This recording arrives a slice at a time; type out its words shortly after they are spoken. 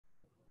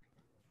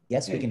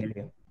Yes, we can hear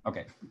you.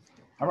 Okay.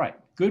 All right.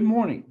 Good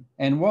morning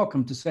and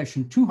welcome to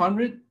session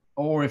 200,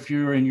 or if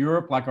you're in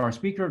Europe like our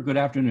speaker, good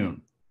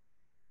afternoon.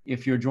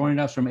 If you're joining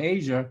us from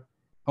Asia,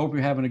 hope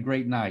you're having a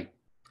great night.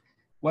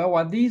 Well,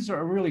 while these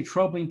are really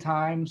troubling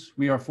times,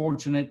 we are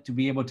fortunate to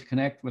be able to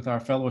connect with our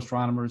fellow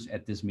astronomers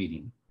at this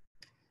meeting.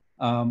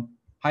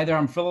 Hi there,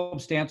 I'm Philip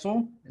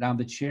Stansel, and I'm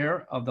the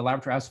chair of the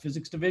Laboratory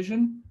Astrophysics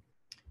Division.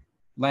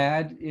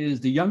 LAD is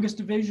the youngest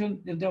division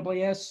in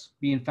AAS,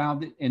 being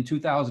founded in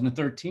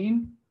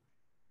 2013.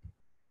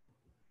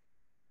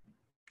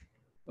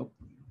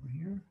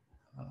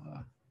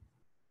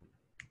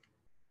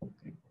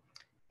 Okay.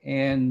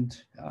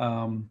 And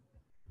where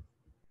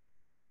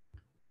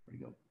we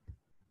go.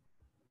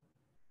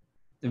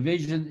 The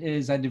division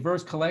is a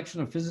diverse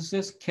collection of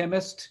physicists,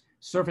 chemists,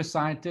 surface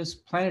scientists,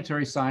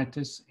 planetary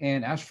scientists,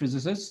 and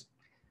astrophysicists,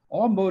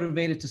 all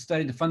motivated to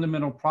study the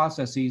fundamental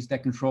processes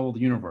that control the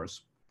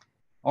universe.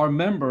 Our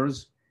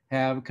members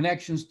have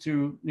connections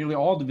to nearly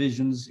all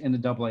divisions in the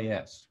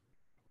AAS.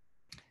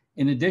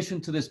 In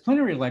addition to this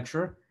plenary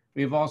lecture,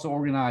 we have also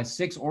organized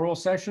 6 oral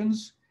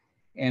sessions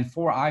and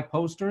 4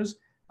 iPosters.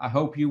 I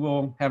hope you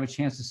will have a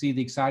chance to see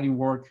the exciting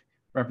work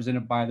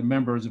represented by the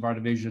members of our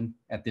division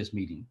at this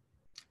meeting.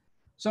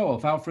 So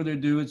without further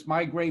ado, it's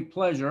my great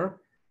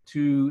pleasure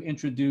to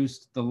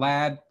introduce the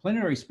LAD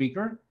plenary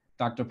speaker,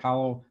 Dr.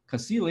 Paola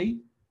Caselli,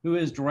 who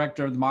is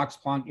director of the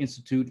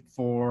Max-Planck-Institute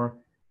for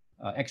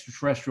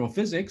Extraterrestrial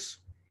Physics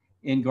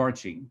in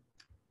Garching.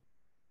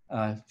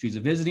 She's a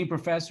visiting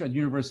professor at the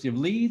University of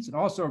Leeds and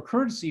also a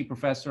courtesy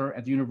professor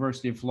at the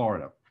University of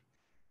Florida.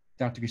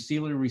 Dr.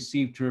 Caselli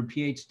received her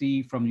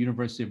PhD from the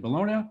University of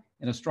Bologna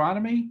in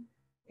astronomy,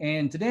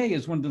 and today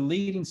is one of the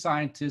leading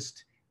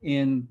scientists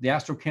in the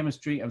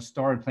astrochemistry of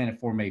star and planet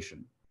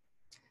formation.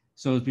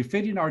 So as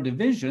befitting our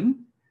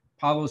division,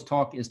 Paola's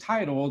talk is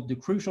titled The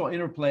Crucial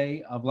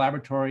Interplay of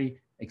Laboratory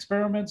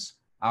Experiments,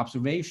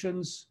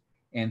 Observations,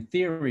 and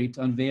Theory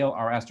to Unveil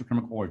Our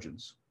Astrochemical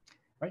Origins.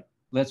 All right,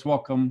 let's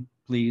welcome,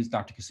 please,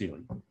 Dr.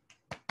 Caselli.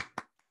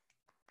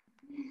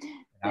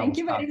 Thank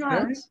you very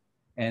much.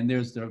 And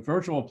there's the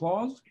virtual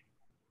applause.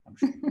 I'm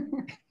sure.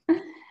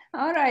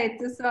 All right,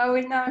 so I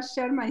will now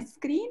share my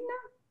screen.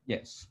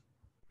 Yes,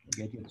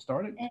 we'll get you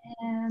started.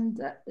 And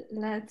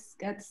let's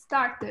get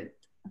started.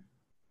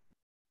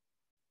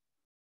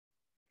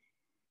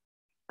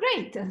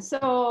 Great,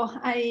 so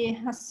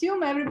I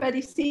assume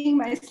everybody's seeing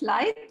my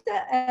slide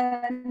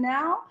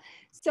now.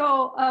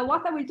 So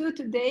what I will do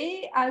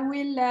today, I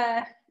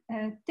will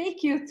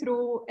take you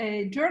through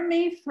a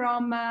journey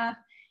from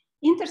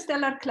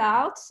interstellar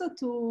clouds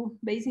to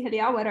basically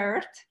our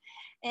Earth,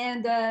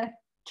 and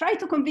try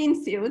to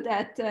convince you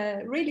that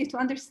really to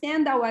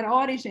understand our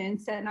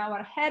origins and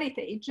our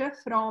heritage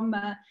from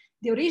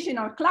the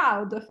original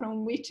cloud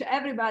from which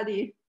every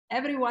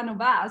one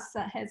of us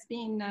has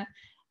been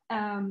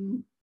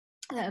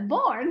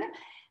born,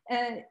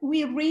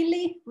 we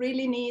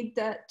really need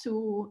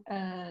to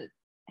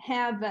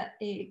have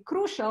a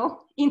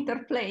crucial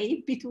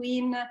interplay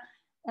between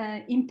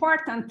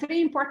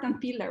three important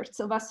pillars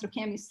of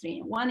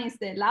astrochemistry. One is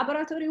the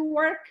laboratory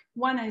work,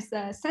 one is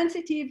the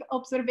sensitive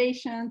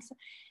observations,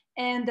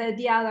 and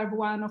the other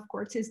one, of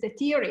course, is the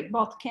theory,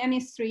 both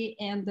chemistry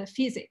and the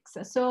physics.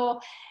 So,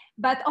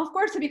 but of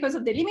course, because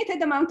of the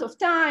limited amount of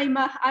time,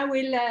 I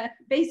will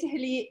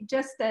basically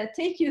just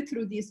take you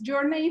through this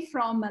journey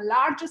from a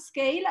large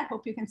scale. I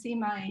hope you can see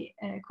my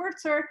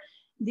cursor.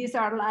 These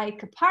are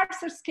like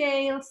parser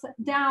scales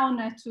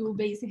down to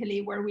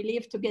basically where we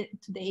live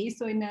today,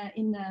 so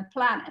in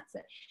planets.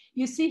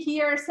 You see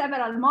here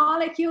several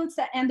molecules,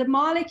 and the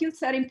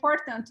molecules are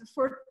important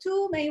for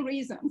 2 main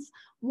reasons.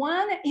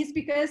 One is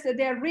because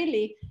they're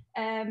really,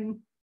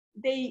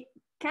 they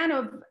kind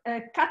of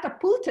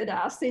catapulted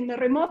us in the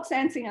remote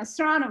sensing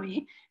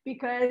astronomy,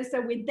 because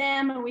with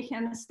them we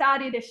can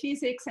study the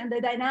physics and the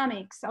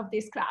dynamics of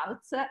these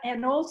clouds,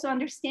 and also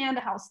understand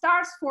how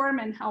stars form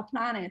and how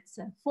planets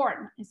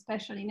form,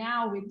 especially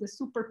now with the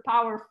super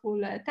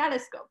powerful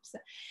telescopes.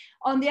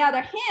 On the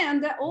other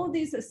hand,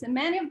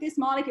 many of these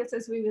molecules,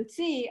 as we will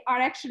see,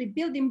 are actually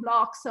building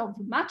blocks of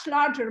much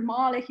larger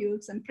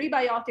molecules and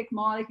prebiotic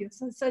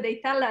molecules. So they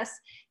tell us,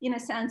 in a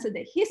sense,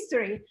 the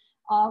history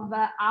of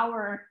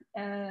our,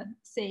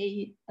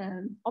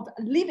 of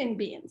living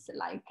beings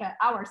like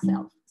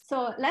ourselves.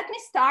 So let me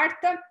start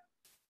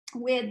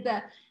with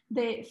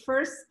the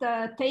first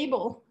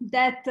table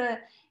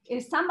that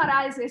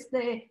summarizes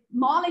the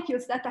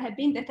molecules that have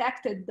been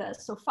detected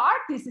so far.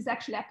 This is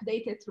actually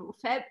updated through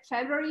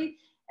February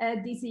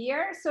this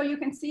year. So you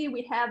can see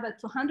we have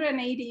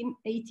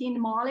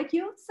 218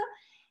 molecules.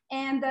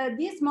 And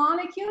these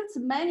molecules,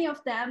 many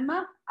of them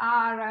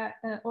are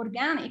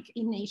organic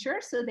in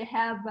nature. So they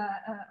have,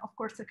 of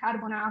course, the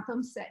carbon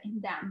atoms in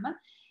them.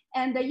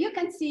 And you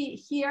can see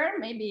here,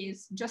 maybe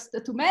it's just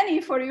too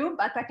many for you,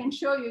 but I can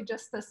show you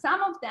just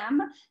some of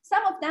them.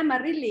 Some of them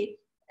are really,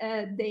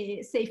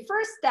 they say,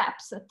 first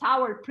steps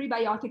toward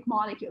prebiotic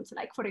molecules,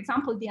 like, for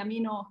example, the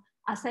amino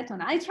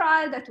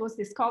acetonitrile that was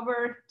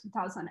discovered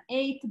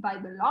 2008 by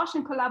the Losch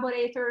and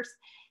collaborators.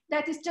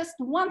 That is just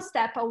one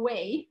step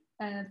away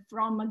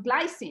from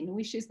glycine,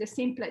 which is the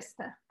simplest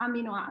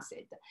amino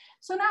acid.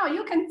 So now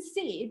you can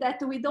see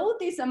that with all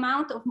this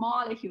amount of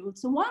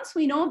molecules, once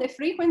we know the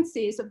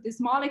frequencies of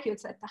these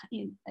molecules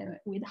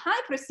with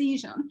high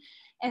precision,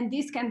 and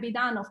this can be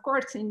done, of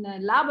course, in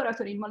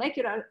laboratory,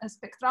 molecular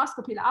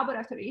spectroscopy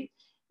laboratory,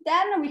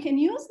 then we can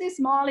use this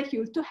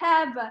molecule to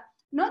have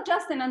not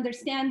just an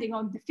understanding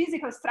of the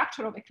physical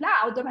structure of a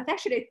cloud, but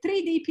actually a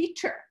 3D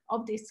picture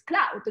of this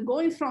cloud,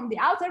 going from the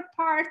outer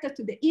part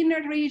to the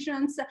inner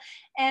regions,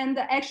 and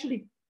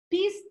actually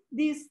piece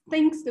these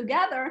things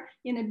together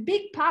in a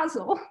big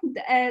puzzle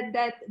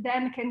that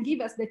then can give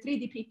us the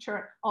 3D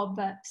picture of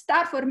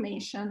star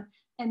formation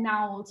and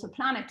now also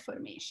planet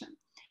formation.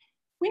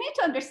 We need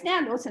to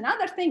understand also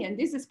another thing, and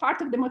this is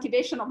part of the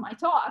motivation of my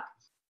talk,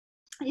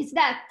 is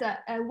that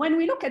when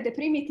we look at the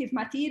primitive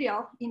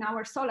material in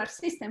our solar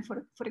system,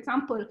 for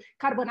example,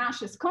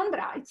 carbonaceous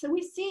chondrites,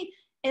 we see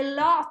a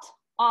lot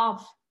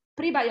of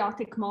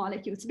prebiotic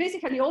molecules,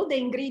 basically all the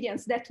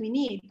ingredients that we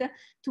need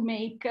to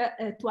make,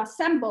 to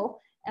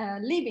assemble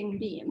living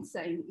beings,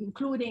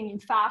 including, in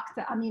fact,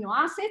 amino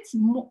acids,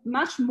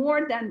 much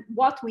more than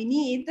what we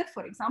need.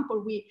 For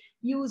example, we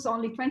use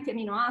only 20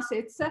 amino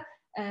acids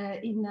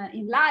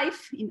in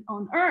life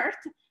on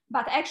Earth,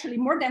 but actually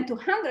more than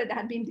 200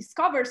 have been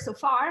discovered so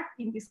far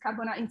in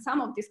some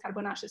of these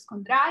carbonaceous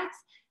chondrites.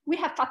 We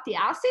have fatty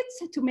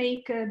acids to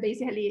make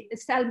basically a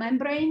cell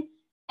membrane,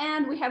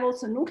 and we have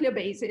also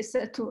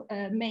nucleobases to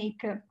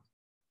make,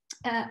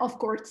 of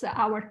course,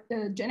 our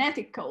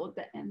genetic code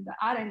and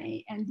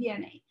RNA and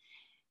DNA.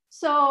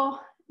 So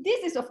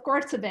this is, of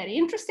course, very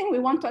interesting. We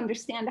want to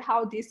understand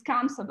how this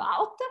comes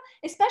about,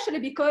 especially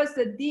because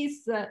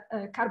these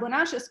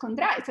carbonaceous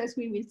chondrites, as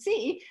we will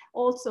see,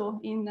 also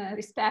in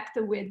respect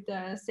with,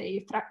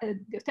 say,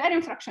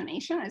 deuterium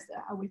fractionation, as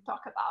I will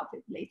talk about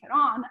it later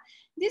on.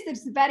 This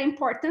is very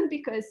important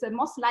because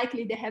most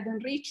likely they have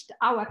enriched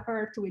our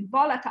Earth with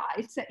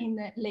volatiles in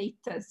the late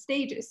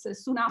stages,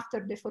 soon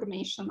after the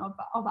formation of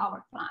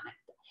our planet.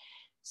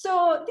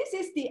 So this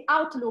is the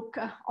outlook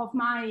of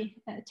my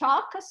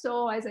talk.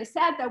 So as I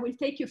said, I will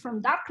take you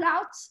from dark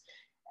clouds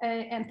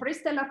and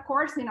prestellar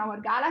cores in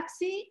our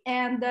galaxy,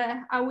 and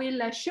I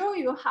will show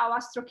you how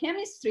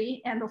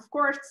astrochemistry and, of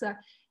course,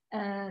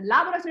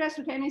 laboratory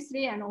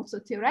astrochemistry and also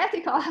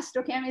theoretical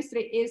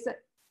astrochemistry is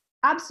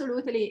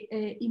absolutely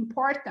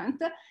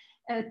important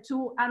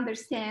to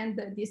understand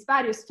these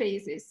various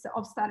phases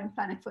of star and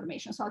planet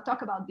formation. So I'll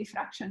talk about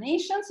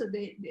diffractionation, so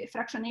the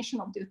fractionation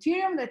of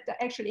deuterium that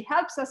actually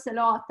helps us a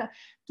lot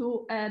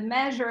to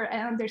measure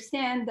and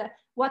understand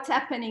what's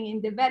happening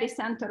in the very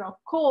center of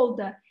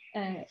cold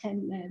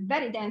and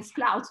very dense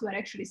clouds where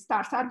actually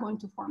stars are going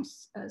to form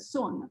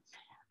soon.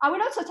 I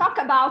will also talk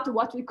about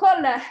what we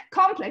call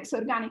complex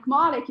organic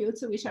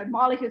molecules, which are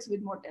molecules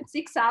with more than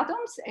 6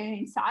 atoms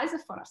in size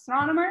for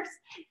astronomers.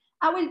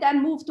 I will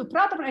then move to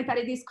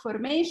protoplanetary disk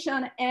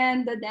formation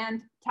and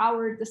then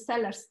toward the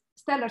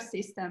stellar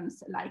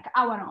systems like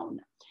our own.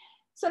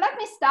 So let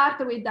me start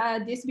with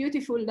this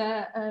beautiful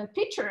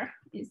picture.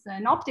 It's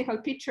an optical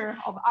picture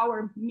of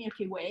our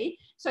Milky Way.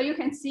 So you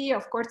can see,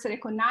 of course,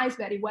 recognize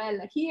very well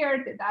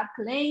here the dark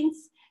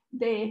lanes,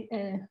 the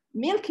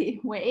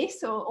Milky Way,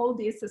 so all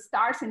these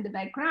stars in the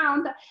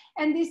background.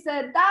 And these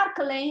dark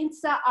lanes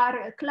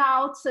are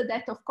clouds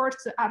that, of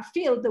course, are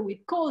filled with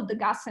cold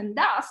gas and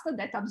dust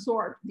that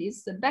absorb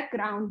this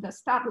background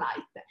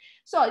starlight.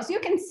 So as you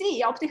can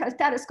see, optical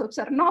telescopes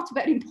are not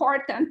very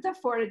important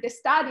for the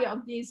study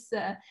of these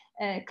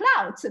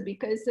clouds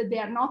because they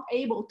are not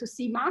able to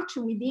see much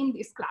within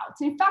these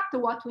clouds. In fact,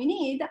 what we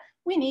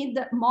need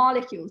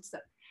molecules.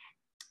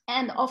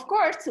 And of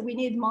course, we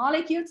need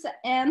molecules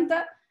and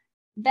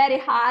very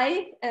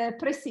high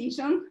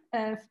precision.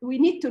 We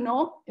need to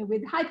know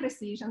with high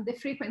precision the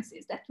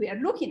frequencies that we are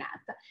looking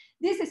at.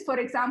 This is, for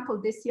example,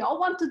 the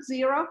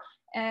CO120,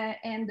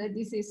 and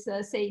this is,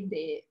 say,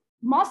 the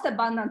most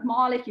abundant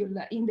molecule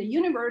in the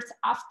universe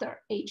after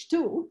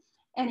H2.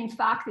 And in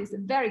fact, is a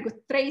very good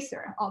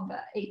tracer of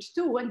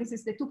H2. And this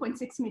is the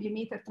 2.6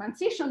 millimeter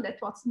transition that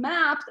was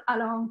mapped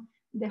along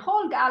the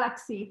whole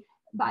galaxy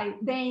by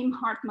Dame,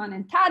 Hartman,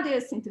 and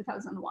Thaddeus in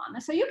 2001.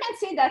 So you can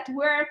see that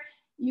where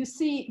you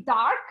see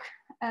dark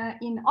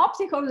in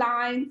optical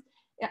lines,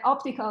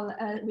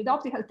 with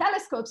optical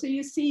telescopes, so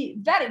you see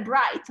very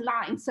bright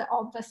lines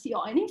of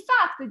CO. And in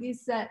fact,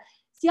 these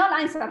CO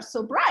lines are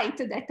so bright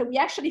that we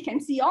actually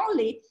can see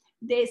only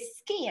the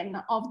skin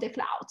of the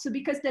clouds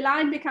because the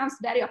line becomes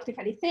very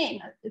optically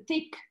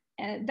thick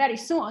very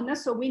soon.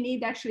 So we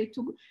need actually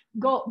to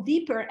go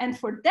deeper. And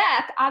for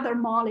that, other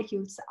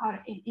molecules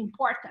are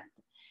important.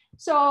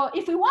 So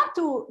if we want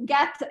to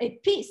get a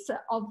piece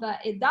of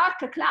a dark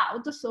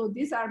cloud, so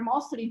these are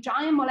mostly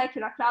giant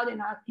molecular clouds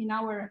in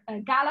our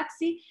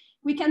galaxy,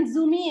 we can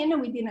zoom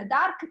in within a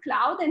dark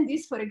cloud. And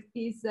this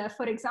is,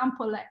 for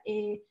example,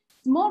 a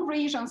small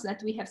regions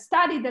that we have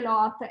studied a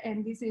lot.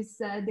 And this is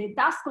the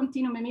dust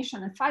continuum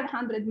emission at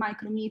 500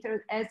 micrometers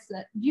as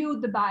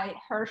viewed by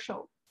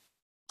Herschel.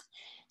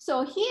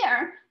 So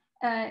here,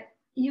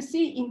 you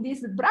see in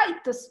this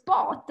bright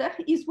spot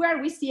is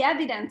where we see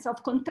evidence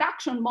of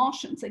contraction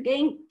motions,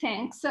 again,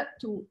 thanks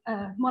to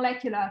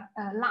molecular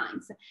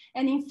lines.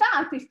 And in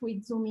fact, if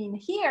we zoom in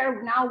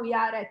here, now we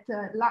are at,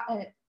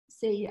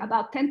 say,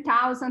 about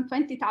 10,000,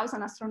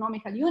 20,000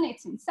 astronomical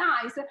units in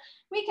size.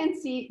 We can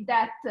see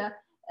that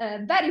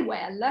very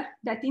well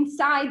that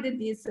inside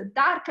this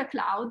dark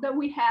cloud,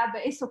 we have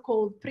a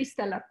so-called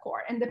prestellar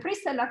core. And the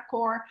prestellar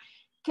core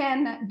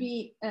can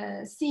be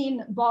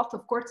seen both,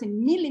 of course,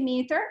 in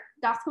millimeter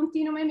dust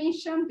continuum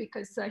emission,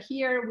 because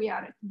here we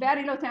are at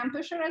very low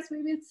temperature, as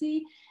we will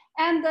see,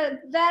 and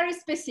very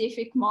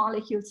specific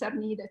molecules are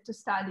needed to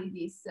study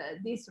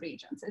these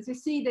regions. As you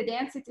see, the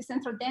density,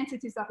 central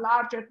densities are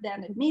larger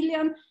than 1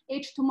 million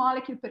H2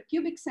 molecule per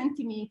cubic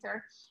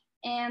centimeter.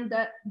 And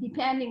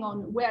depending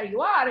on where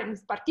you are, and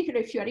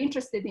particularly if you are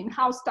interested in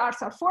how stars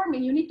are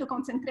forming, you need to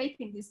concentrate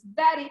in this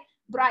very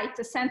bright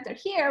center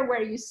here,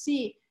 where you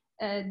see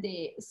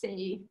the,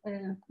 say,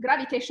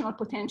 gravitational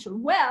potential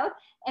well,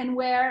 and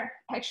where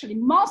actually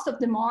most of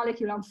the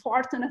molecules,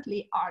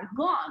 unfortunately, are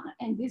gone.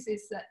 And this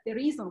is the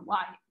reason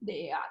why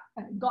they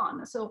are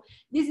gone. So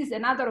this is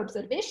another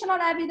observational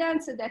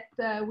evidence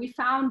that we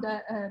found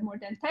more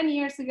than 10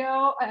 years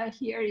ago.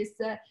 Here is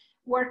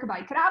work by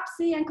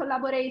Krapsi and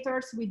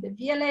collaborators with the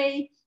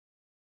VLA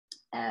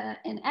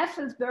and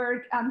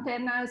Effelsberg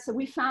antennas. So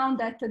we found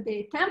that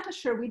the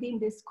temperature within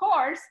this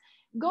cores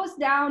goes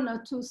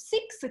down to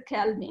 6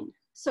 Kelvin.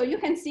 So you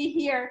can see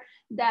here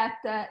that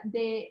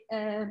the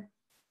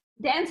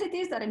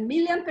densities are 1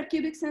 million per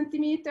cubic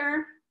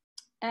centimeter,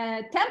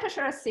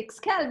 temperature is 6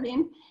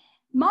 Kelvin.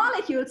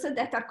 Molecules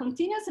that are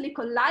continuously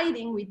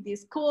colliding with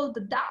this cold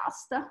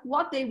dust,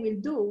 what they will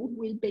do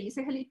will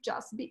basically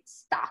just be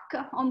stuck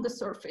on the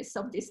surface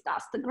of these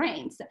dust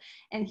grains.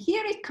 And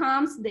here it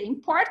comes the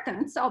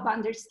importance of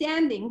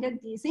understanding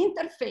this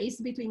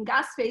interface between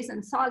gas phase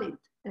and solid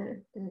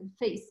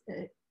phase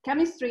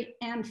chemistry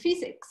and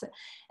physics.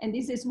 And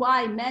this is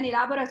why many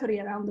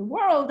laboratories around the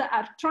world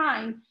are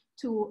trying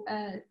to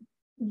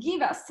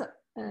give us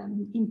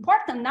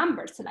important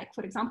numbers, like,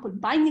 for example,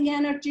 binding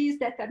energies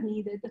that are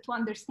needed to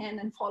understand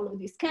and follow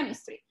this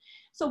chemistry.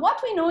 So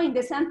what we know in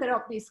the center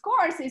of this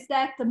course is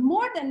that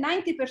more than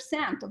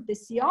 90% of the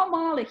CO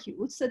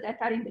molecules that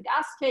are in the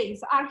gas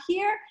phase are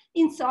here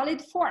in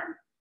solid form.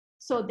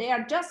 So they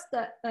are just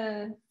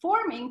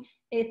forming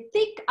a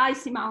thick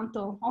icy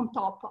mantle on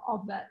top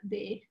of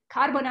the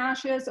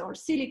carbonaceous or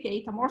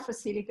silicate,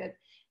 amorphous silicate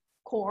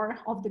core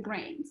of the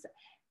grains.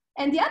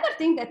 And the other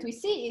thing that we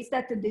see is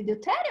that the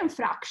deuterium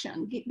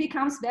fraction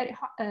becomes very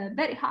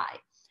high.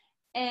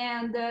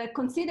 And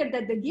consider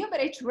that the D over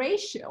H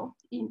ratio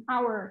in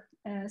our,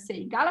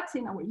 say, galaxy,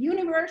 in our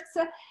universe,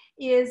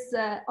 is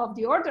of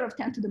the order of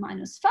 10 to the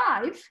minus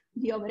 5,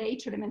 D over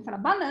H elemental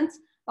abundance.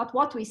 But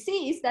what we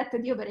see is that the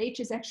D over H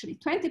is actually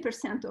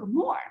 20% or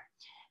more.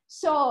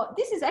 So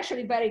this is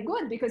actually very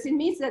good, because it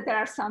means that there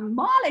are some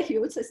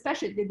molecules,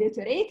 especially the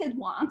deuterated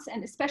ones,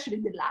 and especially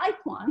the light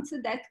ones,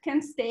 that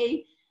can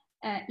stay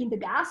in the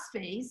gas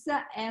phase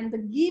and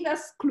give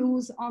us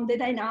clues on the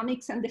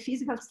dynamics and the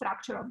physical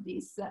structure of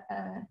these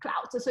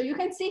clouds. So you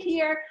can see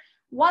here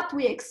what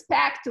we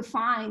expect to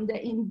find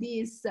in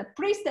this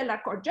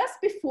prestellar core just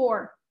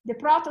before the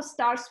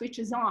protostar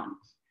switches on.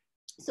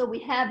 So we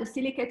have the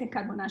silicate and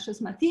carbonaceous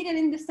material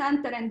in the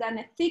center, and then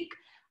a thick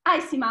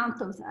icy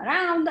mantles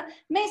around.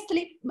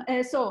 Mostly,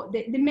 so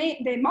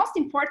the most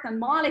important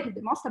molecule,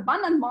 the most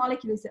abundant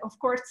molecule is, of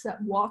course,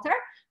 water,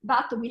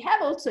 but we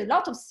have also a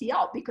lot of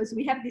CO, because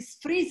we have this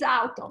freeze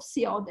out of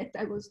CO that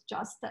I was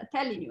just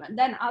telling you. And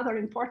then other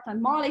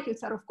important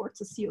molecules are, of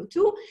course,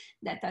 CO2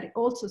 that are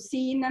also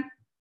seen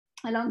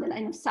along the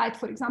line of sight,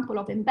 for example,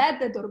 of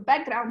embedded or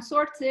background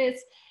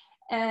sources,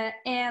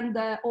 and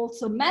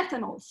also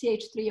methanol,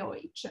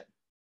 CH3OH.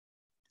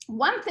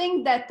 One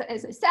thing that,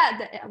 as I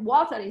said,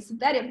 water is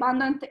very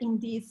abundant in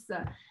these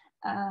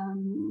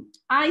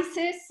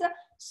ices.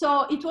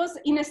 So it was,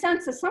 in a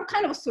sense, some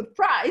kind of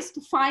surprise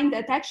to find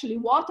that actually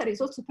water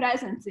is also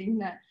present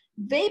in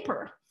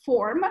vapor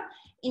form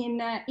in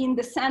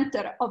the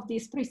center of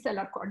this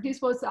prestellar core.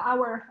 This was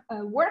our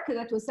work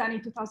that was done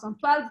in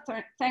 2012,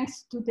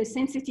 thanks to the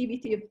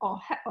sensitivity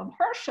of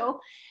Herschel.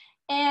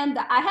 And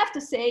I have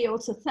to say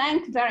also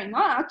thank very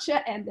much,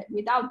 and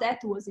without that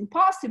it was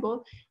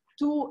impossible,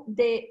 to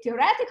the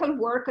theoretical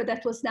work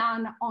that was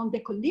done on the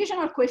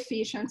collisional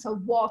coefficients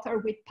of water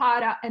with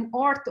para and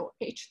ortho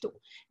H2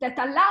 that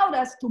allowed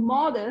us to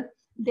model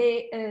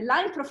the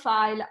line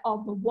profile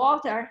of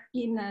water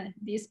in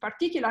this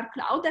particular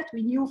cloud that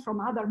we knew from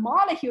other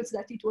molecules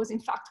that it was in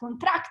fact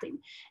contracting.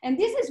 And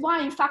this is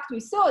why in fact we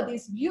saw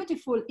this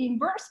beautiful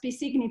inverse P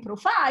Cygni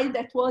profile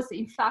that was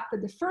in fact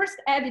the first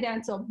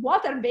evidence of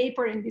water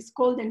vapor in this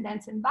cold and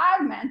dense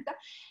environment.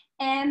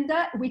 And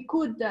we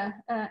could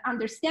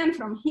understand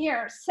from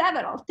here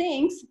several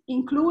things,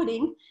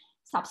 including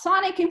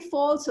subsonic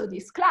infall, so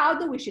this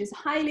cloud, which is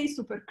highly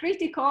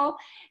supercritical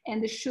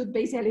and should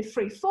basically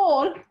free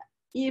fall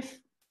if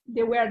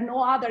there were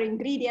no other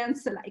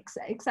ingredients like,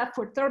 except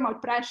for thermal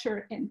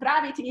pressure and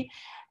gravity.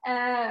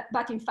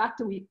 But in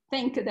fact, we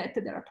think that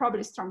there are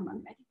probably strong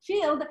magnetic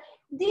field.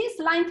 This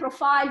line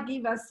profile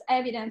gives us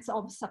evidence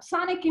of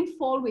subsonic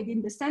infall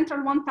within the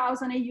central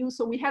 1000 AU.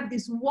 So we have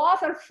this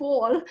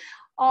waterfall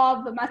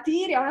of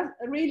material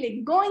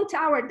really going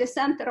toward the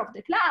center of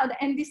the cloud.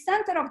 And the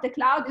center of the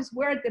cloud is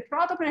where the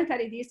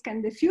protoplanetary disk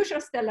and the future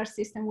stellar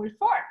system will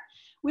form.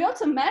 We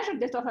also measured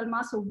the total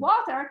mass of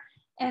water,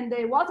 and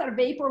the water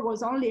vapor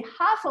was only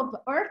half of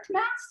Earth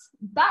mass,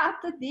 but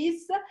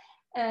this,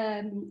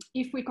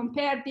 if we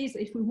compare this,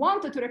 if we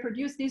wanted to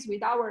reproduce this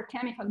with our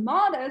chemical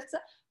models,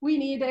 we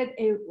needed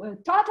a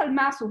total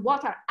mass of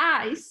water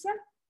ice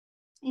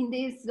in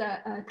this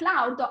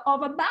cloud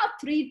of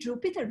about 3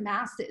 Jupiter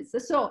masses.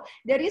 So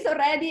there is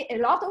already a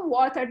lot of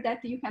water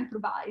that you can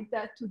provide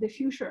to the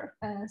future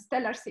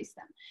stellar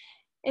system.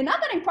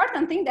 Another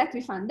important thing that we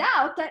found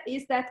out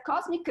is that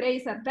cosmic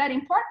rays are very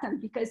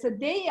important because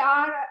they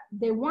are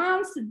the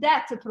ones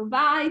that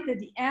provide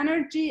the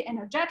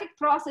energetic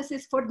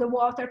processes for the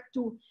water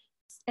to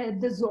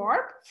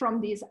desorb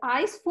from this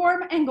ice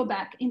form and go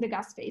back in the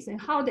gas phase. And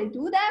how they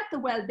do that?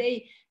 Well,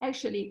 they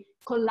actually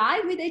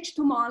collide with H2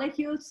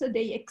 molecules,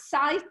 they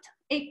excite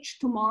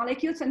H2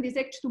 molecules, and these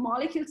H2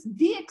 molecules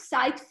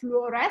de-excite,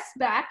 fluoresce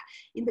back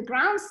in the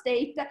ground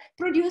state,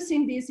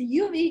 producing this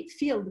UV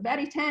field,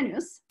 very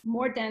tenuous,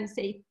 more than,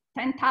 say,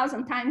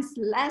 10,000 times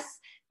less,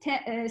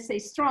 say,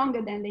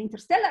 stronger than the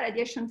interstellar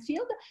radiation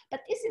field, but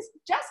this is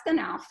just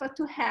enough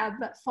to have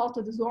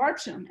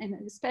photodesorption, and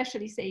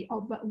especially, say,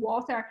 of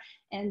water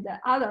and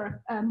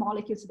other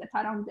molecules that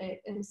are on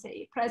the,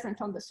 say,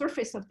 present on the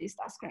surface of these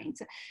dust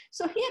grains.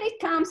 So here it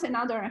comes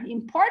another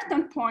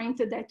important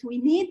point that we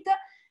need,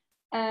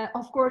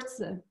 of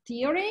course,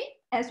 theory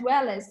as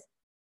well as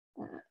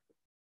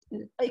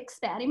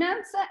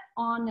experiments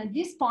on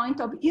this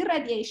point of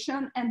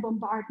irradiation and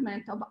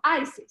bombardment of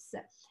ices.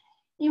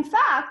 In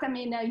fact, I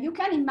mean, you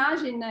can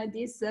imagine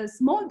these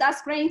small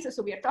dust grains,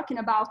 so we are talking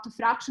about a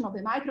fraction of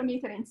a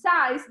micrometer in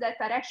size, that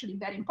are actually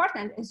very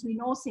important, as we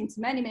know, since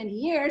many, many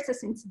years,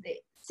 since the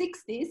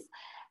 60s,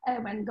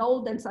 when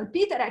Gold and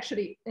Salpeter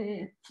actually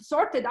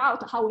sorted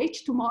out how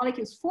H2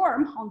 molecules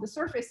form on the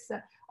surface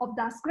of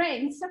dust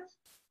grains,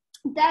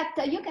 that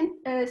you can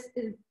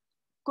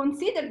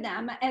consider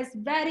them as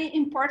very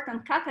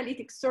important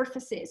catalytic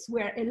surfaces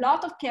where a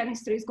lot of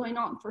chemistry is going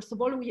on. First of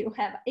all, you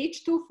have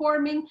H2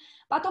 forming,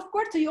 but of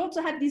course you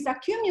also have this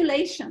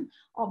accumulation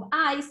of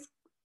ice,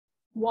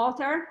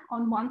 water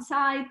on one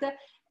side,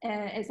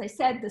 as I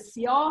said, the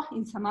CO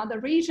in some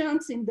other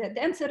regions, in the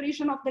denser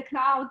region of the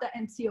cloud,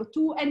 and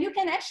CO2, and you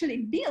can actually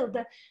build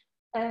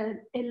a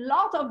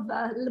lot of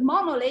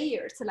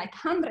monolayers, like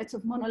hundreds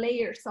of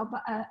monolayers of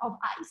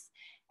ice.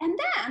 And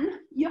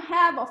then you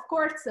have, of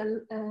course,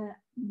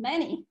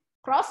 many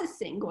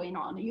processing going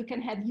on. You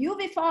can have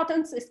UV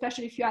photons,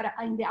 especially if you are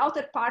in the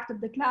outer part of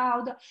the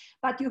cloud,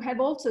 but you have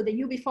also the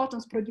UV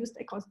photons produced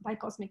by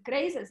cosmic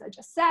rays, as I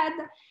just said.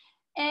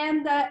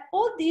 And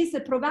all this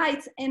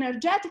provides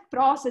energetic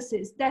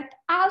processes that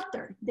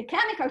alter the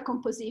chemical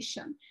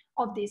composition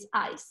of this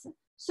ice.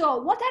 So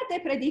what are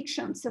the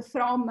predictions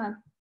from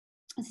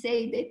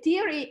say the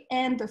theory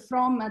and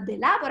from the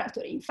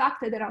laboratory? In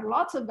fact, there are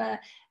lots of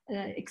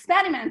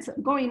experiments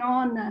going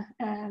on,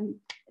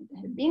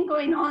 been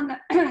going on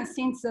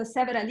since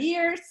several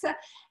years,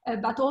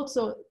 but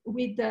also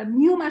with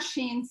new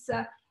machines,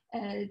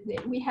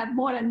 we have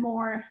more and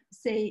more,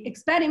 say,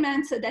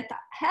 experiments that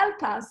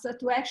help us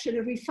to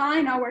actually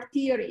refine our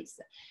theories.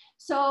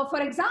 So,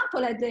 for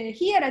example,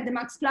 here at the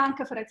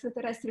Max-Planck for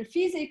Extraterrestrial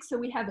Physics,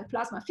 we have a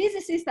plasma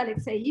physicist,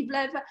 Alexei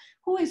Ivlev,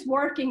 who is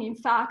working, in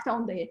fact,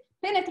 on the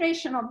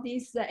penetration of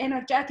these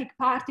energetic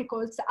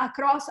particles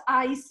across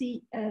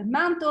icy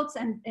mantles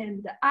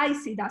and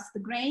icy dust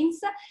grains.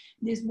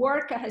 This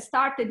work has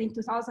started in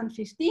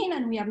 2015,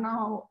 and we are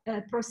now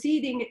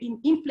proceeding in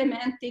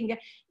implementing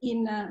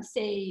in,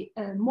 say,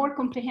 more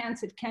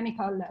comprehensive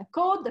chemical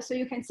code. So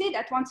you can see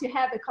that once you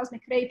have a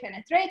cosmic ray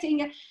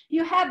penetrating,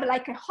 you have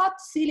like a hot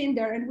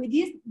cylinder, and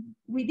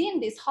within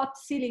this hot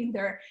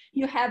cylinder,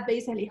 you have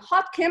basically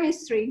hot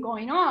chemistry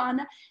going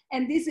on,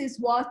 and this is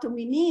what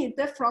we need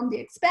from the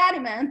experiment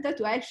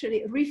to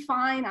actually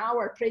refine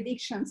our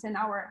predictions and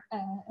our,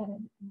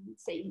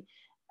 say,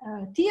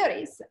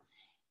 theories.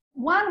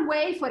 One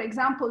way, for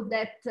example,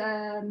 that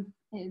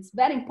is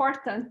very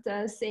important,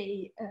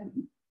 say,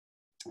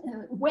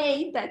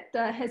 way that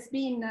has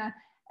been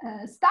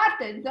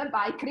started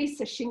by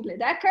Chris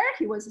Shingledecker.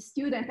 He was a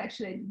student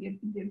actually at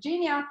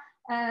Virginia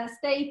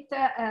State,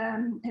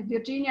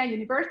 Virginia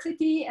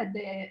University at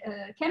the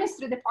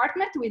chemistry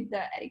department with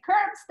Eric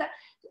Herbst,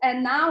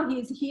 and now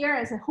he's here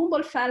as a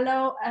Humboldt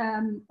Fellow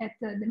at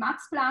the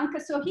Max Planck.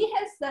 So he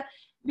has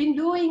been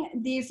doing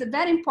this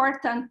very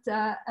important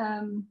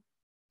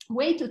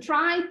way to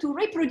try to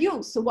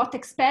reproduce what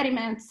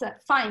experiments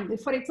find.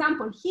 For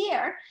example,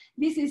 here,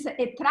 this is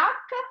a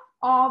track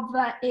of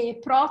a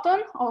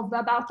proton of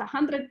about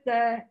 100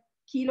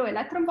 kilo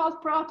electron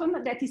volt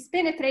proton that is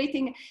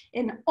penetrating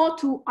in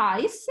O2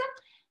 ice.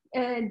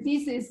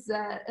 This is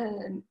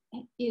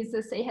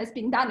has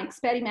been done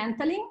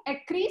experimentally.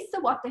 Chris,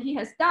 what he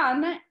has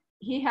done,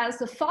 he has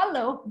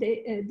followed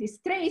this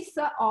trace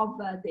of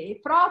the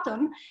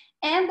proton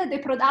and the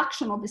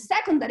production of the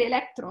secondary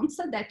electrons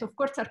that of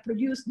course are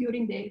produced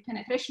during the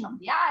penetration of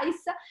the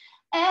ice,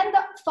 and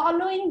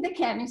following the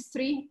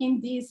chemistry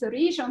in these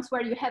regions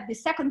where you have the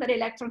secondary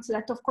electrons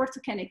that of course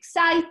can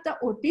excite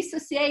or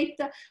dissociate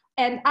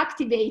and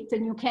activate the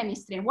new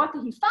chemistry. And what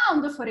he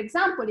found, for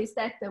example, is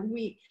that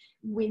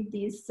with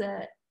this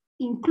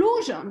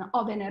inclusion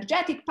of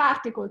energetic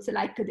particles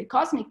like the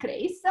cosmic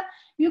rays,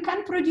 you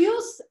can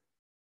produce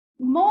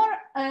more,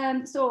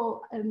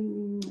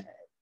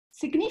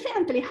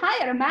 significantly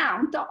higher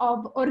amount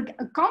of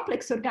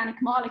complex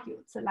organic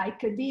molecules, like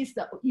this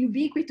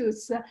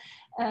ubiquitous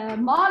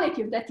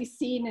molecule that is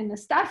seen in the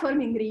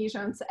star-forming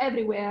regions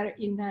everywhere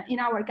in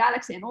our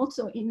galaxy, and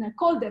also in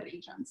colder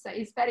regions.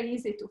 It's very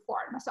easy to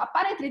form. So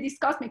apparently this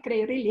cosmic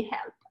ray really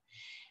help.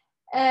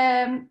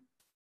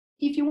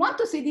 If you want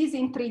to see this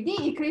in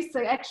 3D, Chris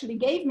actually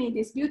gave me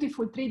this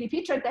beautiful 3D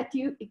picture that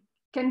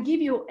can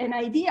give you an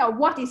idea of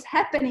what is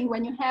happening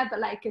when you have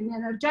like an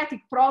energetic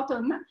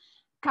proton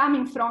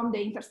coming from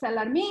the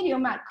interstellar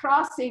medium,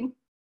 crossing,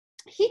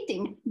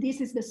 hitting.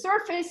 This is the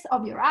surface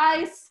of your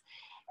ice,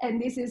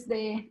 and this is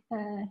the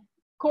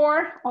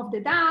core of the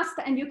dust,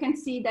 and you can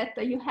see that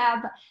you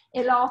have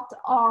a lot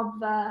of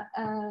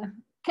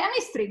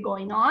chemistry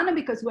going on,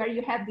 because where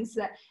you have these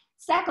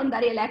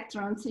secondary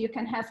electrons, you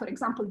can have, for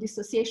example,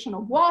 dissociation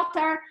of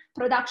water,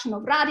 production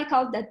of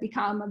radicals that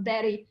become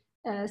very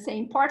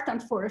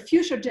important for a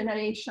future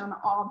generation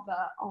of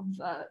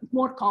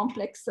more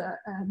complex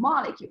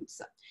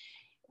molecules.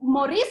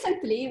 More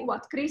recently,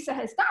 what Chris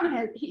has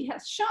done, he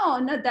has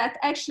shown that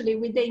actually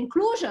with the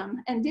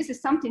inclusion, and this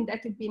is something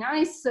that would be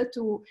nice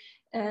to,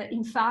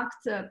 in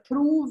fact,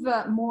 prove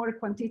more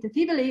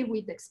quantitatively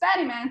with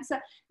experiments,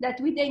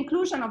 that with the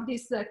inclusion of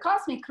these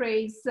cosmic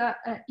rays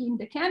in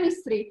the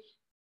chemistry,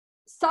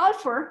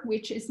 sulfur,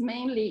 which is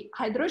mainly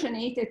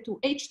hydrogenated to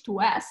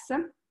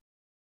H2S,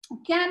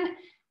 can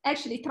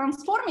actually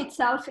transform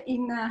itself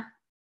in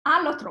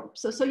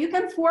allotropes. So you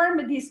can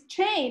form this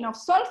chain of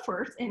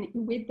sulfurs, and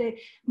with the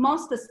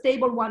most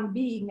stable one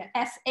being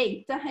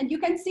S8. And you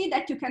can see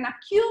that you can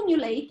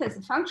accumulate, as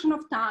a function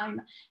of time,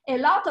 a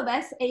lot of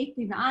S8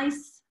 in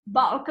ice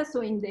bulk,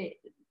 so in the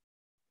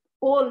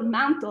whole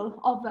mantle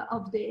of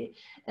the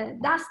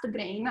dust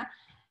grain.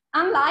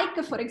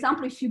 Unlike, for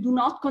example, if you do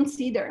not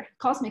consider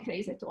cosmic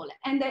rays at all.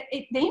 And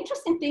the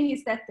interesting thing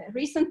is that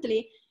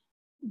recently,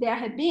 there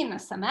have been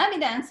some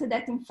evidence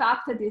that in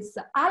fact these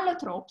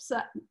allotropes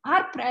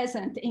are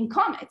present in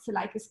comets,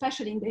 like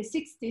especially in the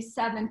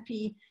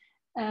 67P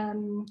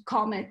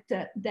comet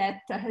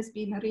that has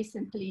been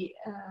recently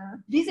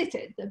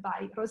visited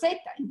by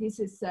Rosetta. And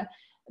this is a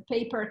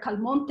paper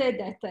Calmonte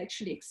that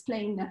actually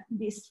explained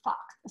this fact.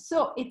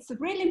 So it's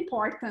really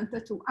important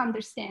to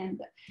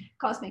understand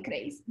cosmic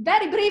rays.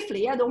 Very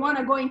briefly, I don't want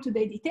to go into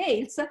the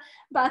details,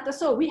 but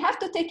so we have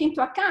to take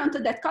into account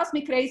that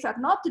cosmic rays are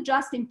not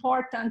just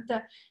important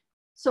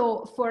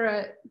so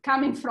for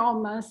coming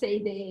from,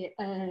 say,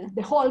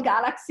 the whole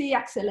galaxy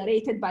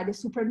accelerated by the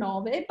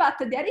supernovae, but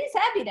there is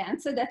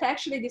evidence that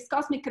actually these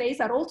cosmic rays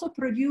are also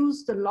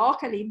produced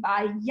locally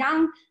by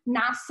young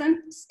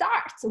nascent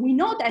stars. We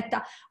know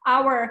that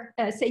our,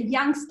 say,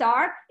 young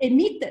star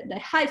emit the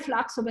high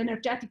flux of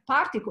energetic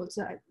particles,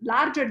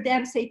 larger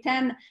than, say,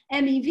 10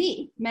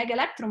 MeV, mega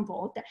electron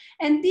volt.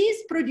 And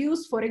these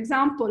produce, for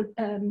example,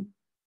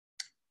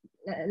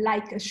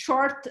 like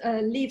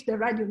short-lived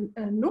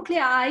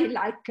radionuclei,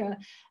 like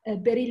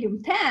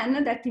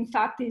beryllium-10, that in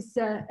fact is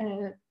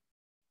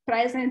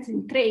present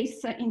in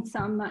trace in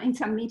some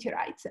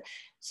meteorites.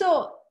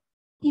 So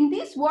in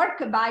this work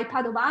by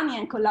Padovani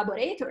and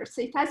collaborators,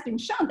 it has been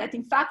shown that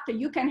in fact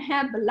you can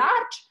have a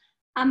large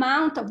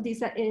amount of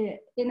this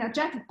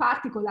energetic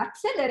particle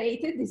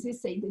accelerated. This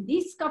is, say, the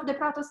disk of the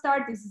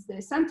protostar, this is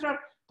the central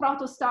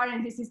protostar,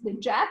 and this is the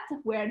jet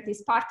where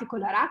these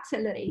particles are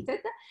accelerated.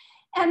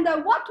 And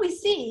what we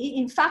see,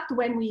 in fact,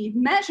 when we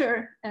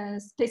measure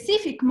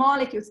specific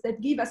molecules that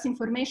give us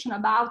information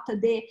about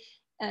the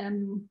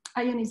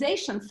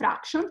ionization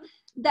fraction,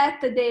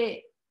 that the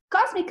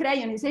cosmic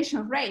ray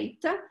ionization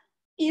rate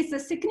is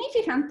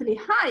significantly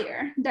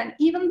higher than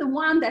even the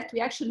one that we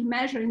actually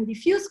measure in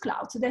diffuse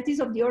clouds. So that is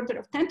of the order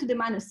of 10 to the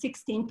minus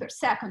 16 per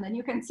second. And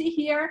you can see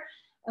here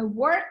a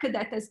work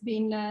that has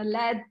been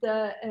led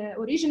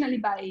originally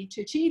by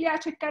Cecilia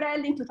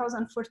Ceccarelli in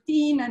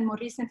 2014, and more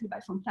recently by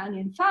Fontani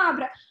and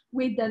Fabre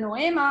with the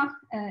NOEMA,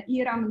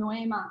 IRAM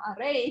NOEMA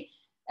array.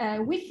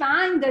 We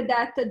find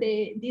that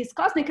this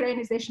cosmic ray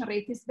ionization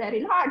rate is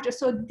very large.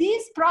 So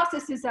these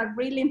processes are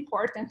really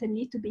important and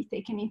need to be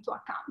taken into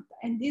account.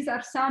 And these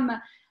are some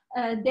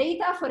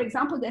data, for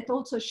example, that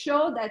also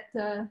show that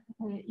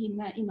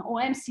in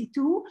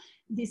OMC2,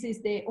 this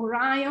is the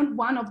Orion,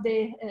 one of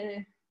the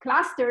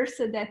clusters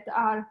that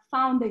are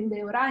found in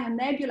the Orion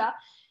Nebula,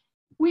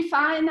 we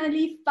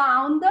finally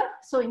found,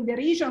 so in the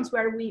regions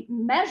where we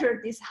measured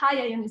this high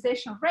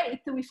ionization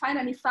rate, we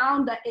finally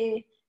found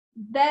a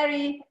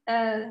very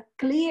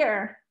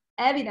clear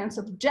evidence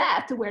of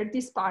jet where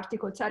these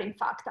particles are in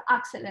fact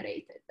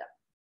accelerated.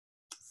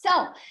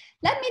 So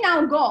let me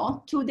now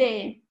go to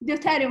the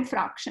deuterium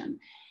fraction.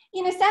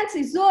 In a sense,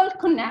 it's all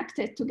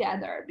connected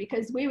together,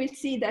 because we will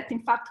see that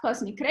in fact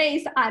cosmic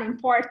rays are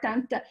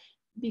important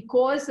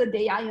because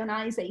they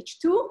ionize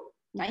H2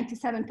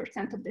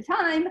 97% of the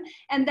time,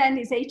 and then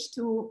this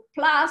H2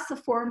 plus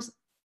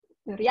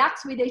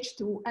reacts with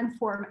H2 and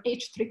form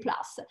H3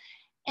 plus.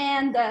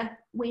 And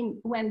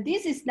when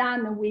this is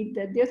done with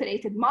the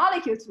deuterated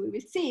molecules, we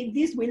will see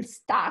this will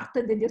start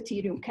the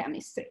deuterium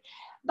chemistry.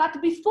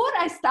 But before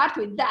I start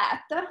with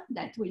that,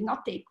 that will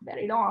not take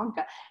very long,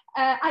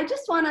 I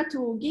just wanted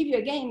to give you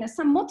again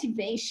some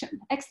motivation,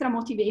 extra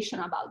motivation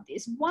about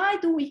this. Why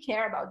do we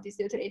care about this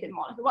deuterated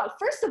molecule? Well,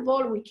 first of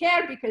all, we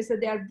care because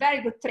they are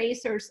very good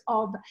tracers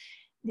of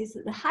these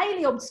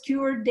highly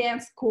obscure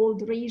dense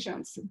cold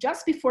regions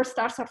just before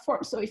stars are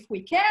formed. So if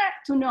we care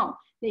to know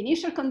the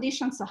initial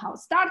conditions of how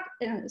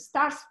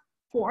stars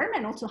form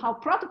and also how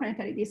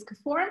protoplanetary disks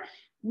form,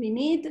 we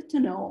need to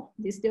know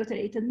these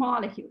deuterated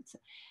molecules.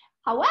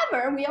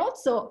 However, we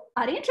also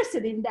are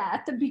interested in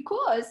that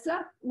because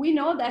we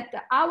know that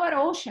our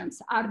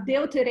oceans are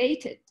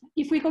deuterated.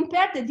 If we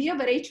compare the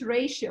D/H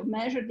ratio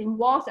measured in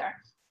water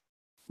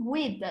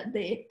with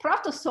the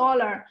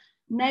protosolar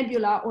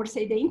nebula, or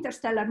say the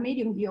interstellar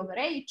medium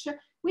D/H,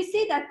 we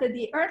see that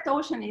the Earth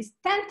ocean is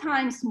 10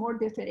 times more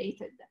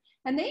deuterated.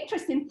 And the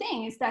interesting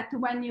thing is that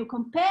when you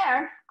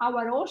compare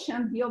our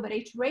ocean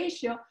D/H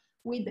ratio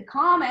with the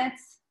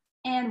comets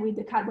and with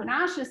the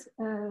carbonaceous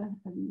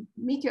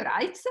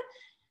meteorites,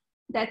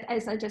 that,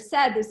 as I just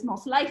said, is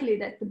most likely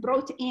that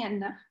brought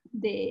in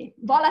the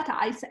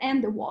volatiles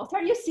and the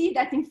water, you see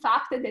that in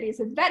fact there is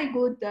a very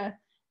good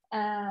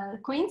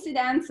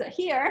coincidence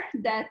here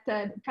that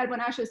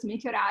carbonaceous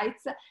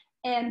meteorites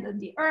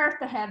and the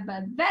Earth have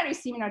a very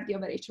similar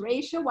D/H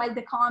ratio, while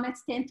the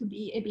comets tend to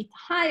be a bit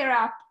higher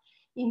up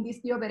in this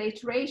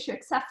D/H ratio,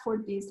 except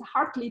for this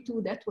Hartley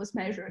 2 that was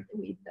measured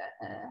with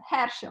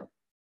Herschel.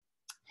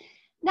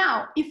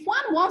 Now, if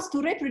one wants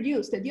to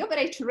reproduce the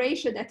D/H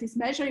ratio that is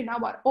measured in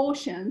our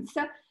oceans,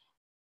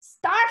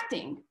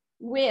 starting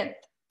with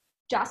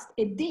just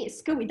a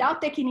disk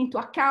without taking into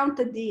account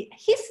the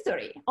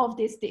history of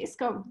this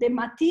disk, of the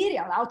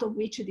material out of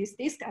which this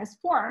disk has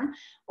formed,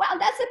 well,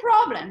 that's a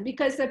problem,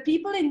 because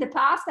people in the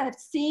past have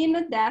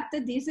seen that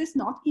this is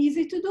not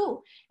easy to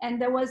do. And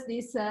there was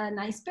this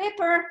nice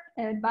paper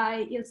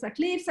by Ilsa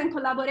Cliffs and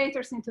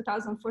collaborators in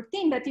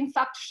 2014 that in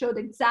fact showed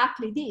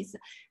exactly this.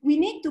 We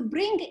need to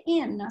bring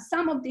in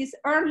some of this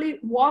early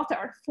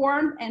water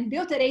formed and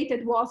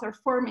deuterated water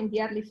formed in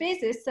the early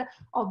phases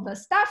of the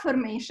star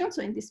formation,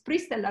 so in this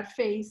prestellar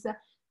phase,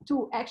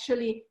 to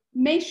actually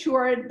make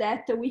sure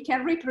that we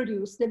can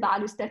reproduce the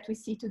values that we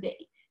see today.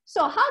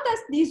 So how does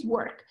this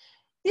work?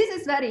 This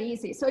is very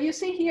easy. So you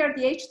see here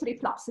the H3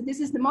 plus. This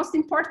is the most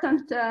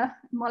important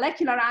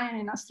molecular ion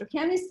in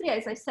astrochemistry,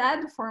 as I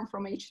said, formed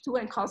from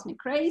H2 and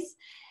cosmic rays.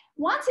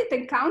 Once it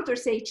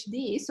encounters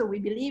HD, so we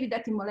believe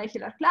that in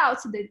molecular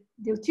clouds, the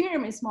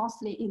deuterium is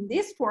mostly in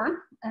this form,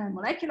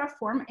 molecular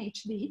form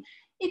HD,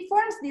 it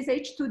forms this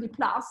H2D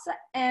plus,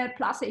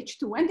 plus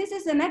H2. And this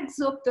is an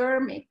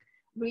exothermic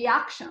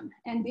reaction.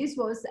 And this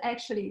was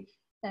actually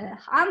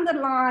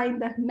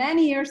underlined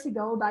many years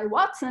ago by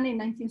Watson in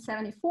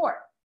 1974.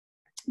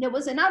 There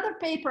was another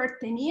paper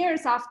 10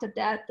 years after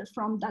that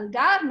from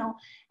Dalgarno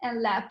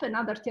and Lepp and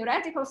other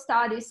theoretical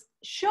studies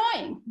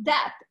showing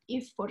that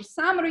if for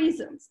some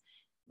reasons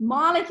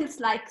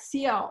molecules like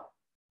CO,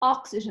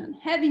 oxygen,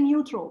 heavy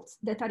neutrals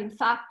that are in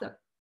fact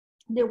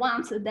the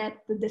ones that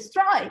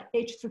destroy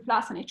H3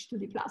 plus and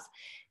H2D plus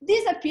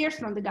disappears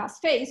from the gas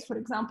phase, for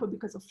example,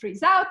 because of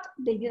freeze out.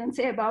 They didn't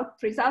say about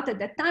freeze out at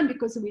that time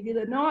because we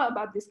didn't know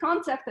about this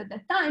concept at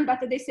that time,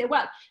 but they say,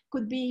 well,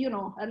 could be, you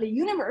know, early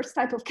universe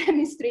type of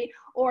chemistry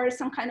or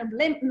some kind of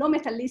low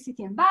metallicity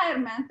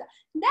environment.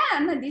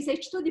 Then this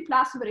H2D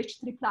plus over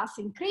H3 plus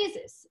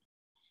increases.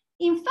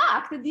 In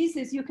fact, this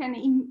is, you can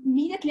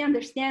immediately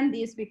understand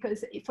this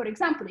because, for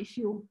example, if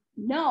you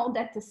know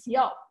that the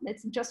CO,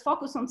 let's just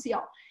focus on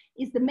CO,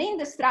 is the main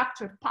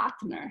destructor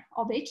partner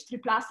of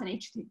H3 plus and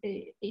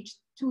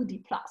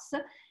H2D plus.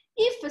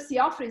 If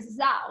CO freezes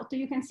out,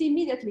 you can see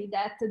immediately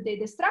that the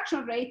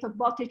destruction rate of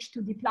both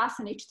H2D plus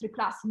and H3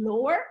 plus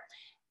lower,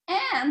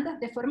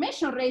 and the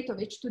formation rate of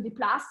H2D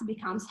plus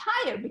becomes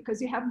higher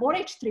because you have more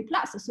H3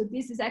 plus. So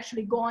this is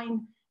actually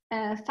going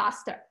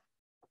faster.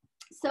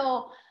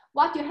 So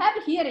what you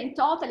have here in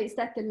total is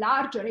that the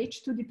larger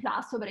H2D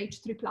plus over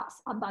H3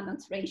 plus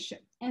abundance ratio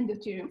and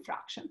deuterium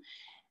fraction.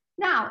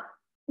 Now,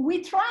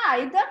 we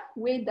tried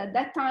with, at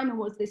that time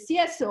was the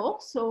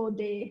CSO, so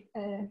the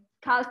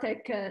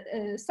Caltech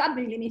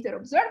Submillimeter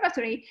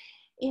Observatory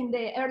in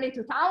the early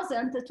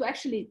 2000s to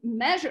actually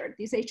measure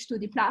this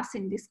H2D plus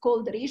in these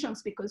cold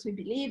regions because we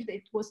believed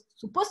it was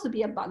supposed to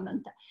be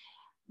abundant.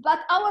 But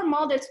our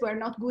models were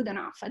not good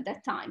enough at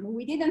that time.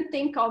 We didn't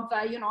think of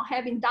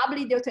having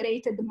doubly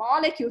deuterated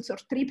molecules or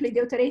triply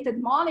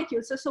deuterated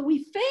molecules. So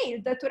we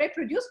failed to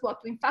reproduce what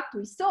in fact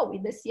we saw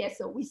with the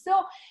CSO. We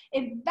saw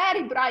a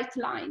very bright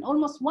line,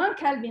 almost 1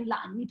 Kelvin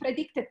line. We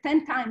predicted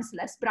 10 times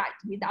less bright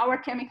with our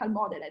chemical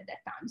model at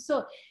that time.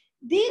 So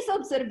these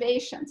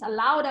observations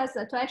allowed us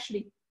to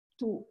actually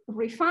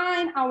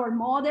refine our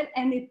model,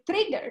 and it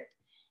triggered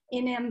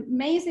an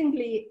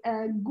amazingly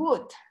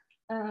good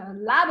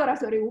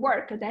laboratory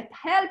work that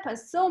helped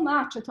us so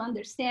much to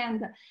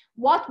understand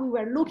what we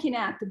were looking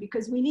at,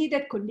 because we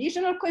needed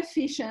collisional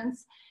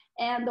coefficients,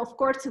 and of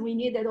course we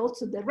needed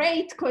also the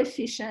rate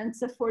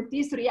coefficients for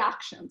these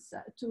reactions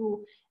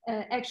to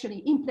actually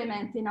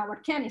implement in our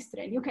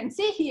chemistry. And you can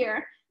see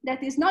here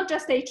that it's not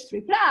just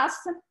H3 plus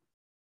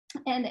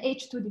and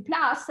H2D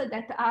plus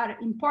that are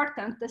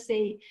important,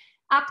 say,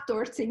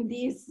 actors in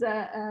this,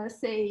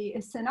 say,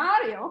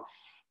 scenario,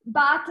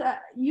 but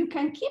you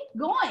can keep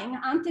going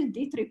until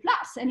D3+.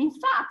 And in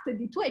fact,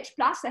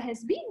 D2H+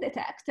 has been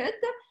detected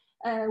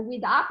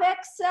with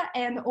APEX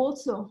and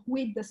also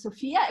with the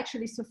SOFIA.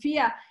 Actually,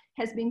 SOFIA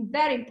has been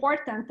very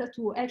important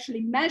to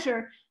actually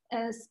measure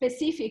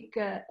specific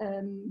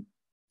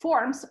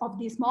forms of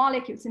these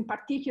molecules, in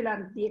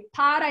particular the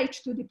para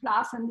H2D+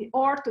 and the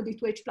ortho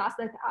D2H+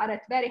 that are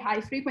at very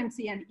high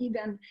frequency, and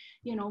even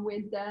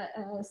with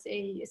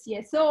say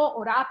CSO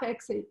or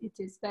APEX, it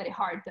is very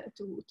hard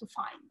to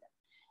find.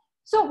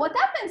 So what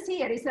happens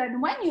here is that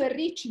when you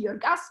reach your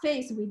gas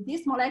phase with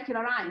these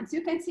molecular ions,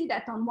 you can see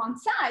that on one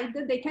side,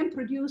 they can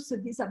produce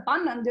these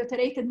abundant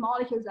deuterated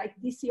molecules like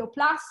DCO+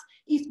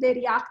 if they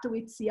react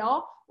with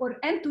CO, or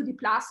N2D+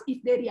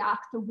 if they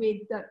react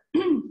with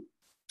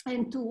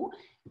N2.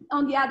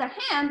 On the other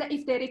hand,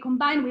 if they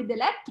recombine with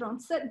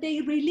electrons,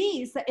 they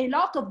release a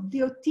lot of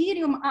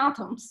deuterium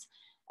atoms.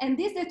 And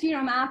these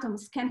deuterium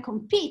atoms can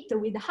compete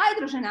with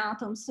hydrogen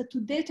atoms to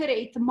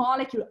deuterate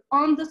molecule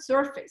on the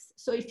surface.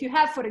 So if you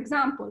have, for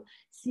example,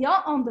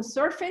 CO on the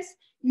surface,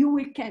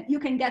 you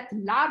can get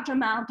large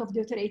amount of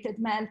deuterated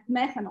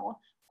methanol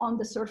on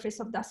the surface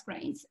of dust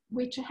grains,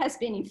 which has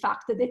been in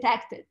fact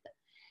detected.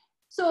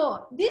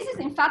 So this is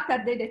in fact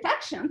the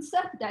detections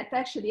that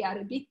actually are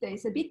a bit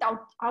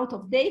out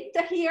of date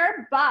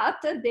here, but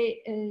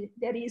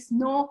there is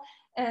no,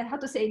 how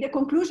to say, the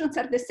conclusions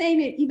are the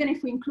same, even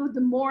if we include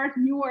the more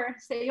newer,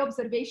 say,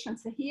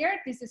 observations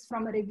here. This is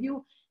from a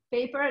review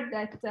paper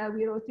that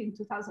we wrote in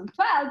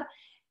 2012,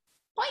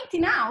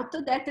 pointing out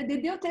that the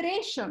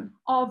deuteration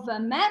of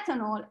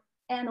methanol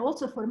and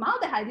also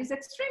formaldehyde is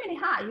extremely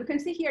high. You can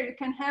see here, you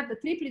can have the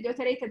triply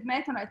deuterated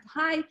methanol at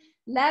high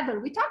level.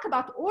 We talk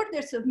about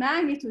orders of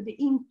magnitude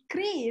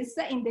increase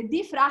in the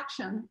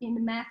diffraction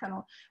in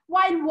methanol,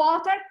 while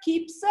water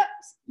keeps,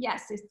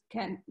 yes, it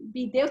can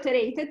be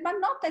deuterated, but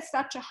not at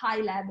such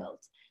high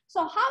levels.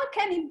 So how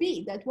can it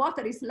be that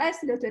water is less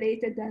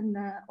deuterated than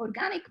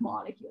organic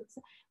molecules?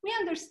 We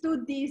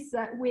understood this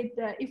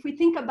if we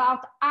think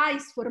about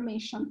ice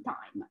formation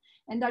time.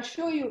 And I'll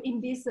show you in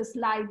this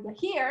slide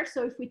here.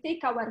 So if we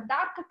take our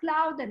dark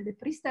cloud and the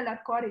pre-stellar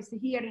core is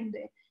here in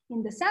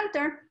the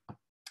center,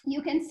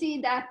 you can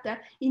see that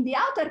in the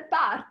outer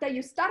part,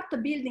 you start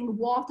building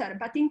water,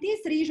 but in this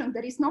region,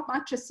 there is not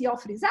much CO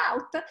freeze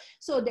out.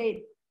 So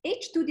the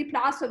H2D+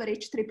 over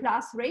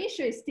H3+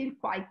 ratio is still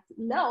quite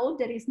low.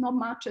 There is not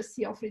much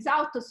CO freeze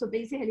out. So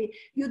basically,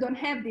 you don't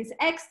have this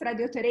extra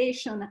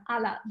deuteration a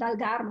la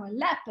Dalgarno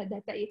and Leppe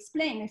that I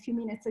explained a few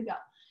minutes ago.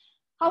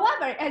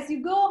 However, as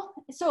you go,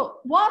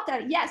 so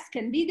water, yes,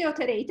 can be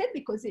deuterated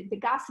because the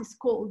gas is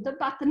cold,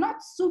 but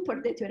not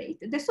super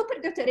deuterated. The super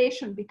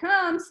deuteration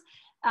becomes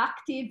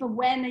active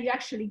when you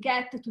actually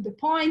get to the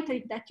point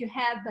that you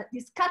have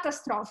this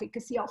catastrophic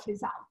CO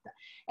freeze out.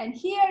 And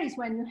here is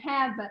when you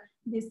have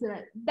these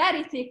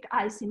very thick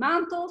icy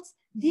mantles,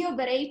 D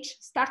over H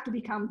start to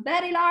become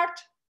very large,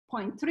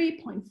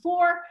 0.3,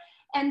 0.4,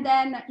 and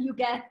then you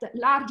get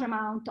large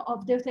amount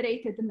of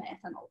deuterated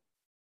methanol.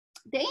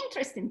 The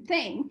interesting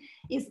thing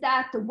is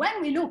that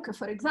when we look,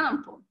 for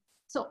example,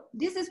 so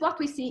this is what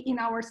we see in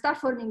our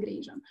star-forming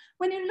region.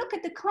 When you look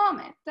at the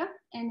comet,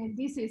 and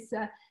this is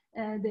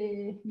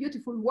the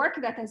beautiful work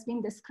that has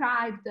been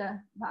described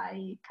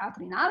by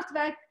Katrin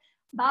Altweg,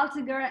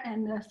 Balziger,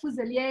 and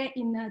Fuselier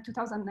in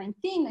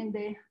 2019 in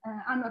the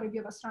Annual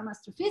Review of Astronomy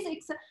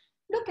Astrophysics.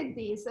 Look at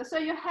this. So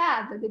you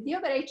have the D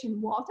over H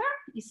in water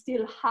is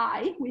still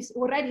high. We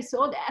already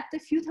saw that, a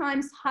few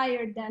times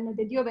higher than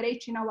the D over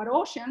H in our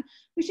ocean,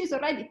 which is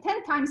already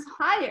 10 times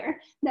higher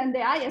than the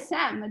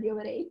ISM D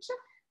over H.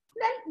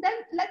 Then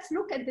let's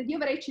look at the D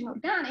over H in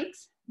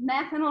organics,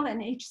 methanol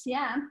and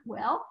HCN.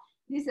 Well,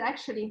 this is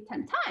actually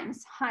 10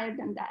 times higher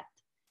than that.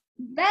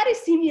 Very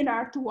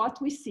similar to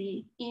what we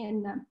see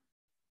in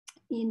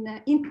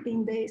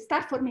the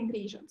star-forming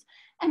regions.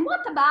 And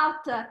what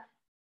about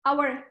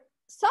our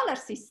solar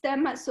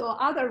system? So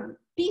other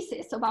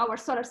pieces of our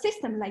solar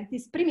system, like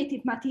this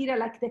primitive material,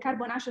 like the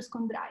carbonaceous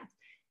chondrites.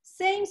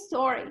 Same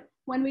story.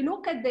 When we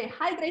look at the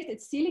hydrated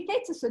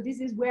silicates, so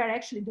this is where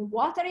actually the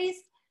water is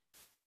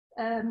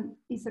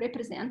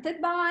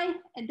represented by,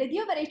 and the D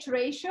over H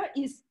ratio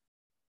is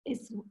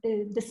is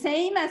the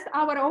same as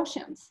our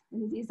oceans.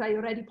 And these I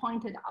already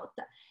pointed out.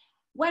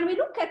 When we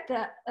look at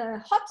the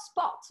hot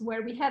spots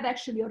where we have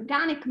actually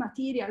organic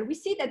material, we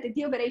see that the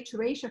D/H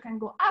ratio can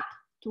go up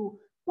to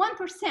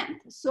 1%.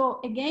 So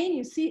again,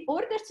 you see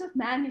orders of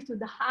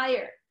magnitude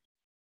higher.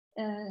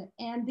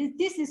 And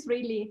this is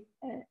really,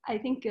 I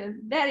think,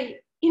 very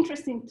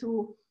interesting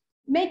to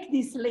make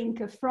this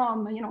link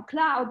from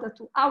cloud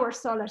to our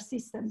solar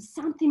system.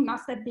 Something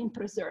must have been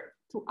preserved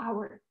to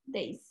our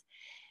days.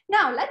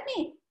 Now, let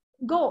me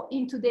go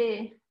into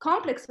the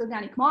complex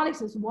organic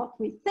molecules, what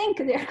we think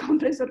they are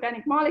complex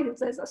organic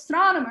molecules as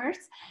astronomers.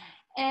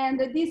 And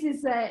this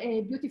is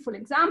a beautiful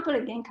example,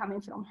 again,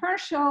 coming from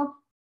Herschel.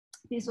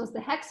 This was the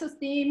Hexos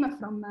team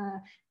from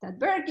Ted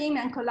Bergin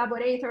and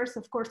collaborators.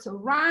 Of course,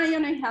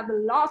 Orion, I have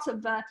lots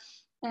of,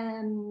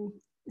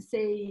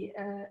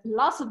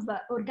 lots of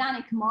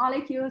organic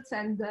molecules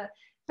and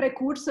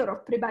precursor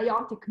of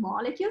prebiotic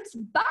molecules.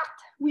 But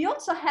we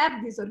also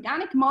have these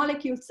organic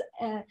molecules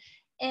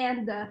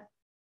and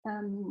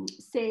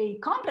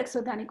complex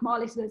organic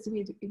molecules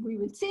we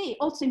will see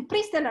also in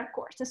prestellar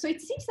cores. So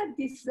it seems that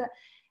these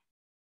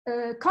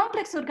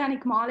complex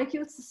organic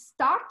molecules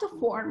start to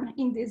form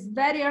in these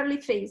very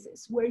early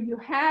phases where you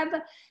have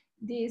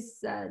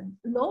this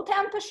low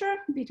temperature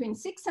between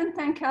 6 and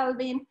 10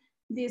 Kelvin,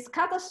 this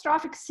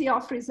catastrophic CO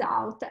freeze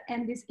out,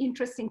 and this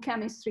interesting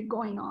chemistry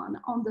going on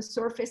the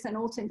surface and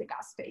also in the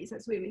gas phase,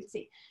 as we will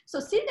see. So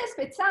Silvia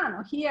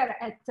Spezzano here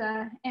at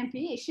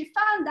MPE, she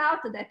found out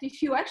that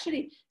if you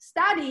actually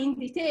study in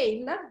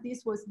detail,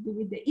 this was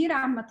with the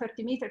IRAM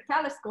 30-meter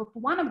telescope,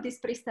 one of these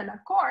prestellar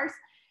cores,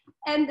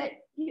 and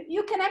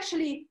you can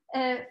actually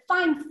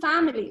find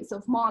families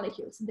of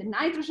molecules, the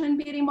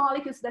nitrogen-bearing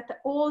molecules that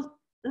all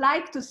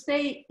like to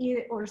stay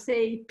or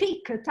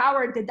peak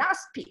toward the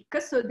dust peak.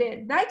 So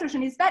the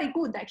nitrogen is very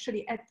good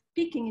actually at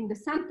peaking in the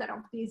center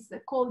of these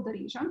cold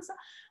regions.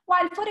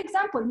 While, for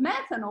example,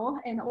 methanol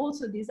and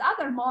also these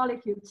other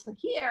molecules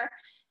here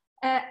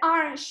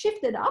are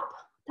shifted up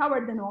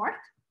toward the north.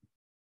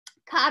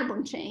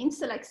 Carbon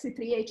chains like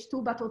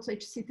C3H2, but also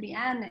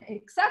HC3N,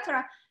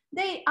 etc.,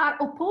 they are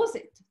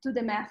opposite to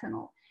the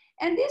methanol.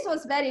 And this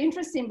was very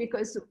interesting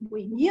because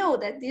we knew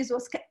that this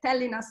was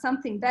telling us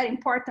something very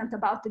important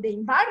about the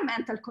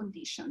environmental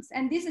conditions.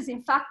 And this is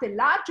in fact a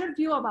larger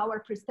view of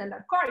our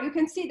prestellar core. You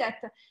can see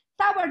that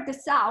toward the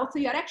south,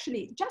 you are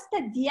actually just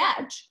at the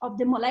edge of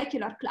the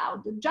molecular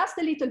cloud, just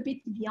a little bit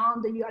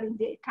beyond, you are in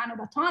the kind of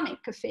atomic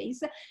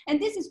phase. And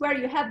this is where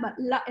you have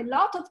a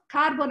lot of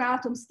carbon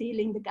atoms still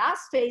in the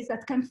gas phase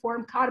that can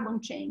form carbon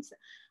chains.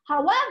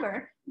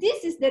 However,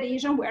 this is the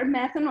region where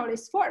methanol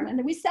is formed.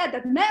 And we said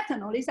that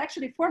methanol is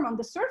actually formed on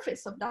the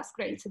surface of dust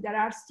grains. There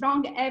are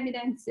strong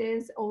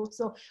evidences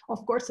also,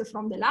 of course,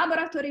 from the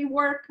laboratory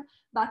work,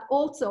 but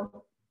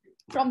also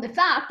from the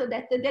fact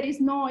that it's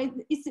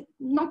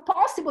not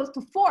possible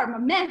to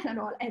form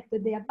methanol at the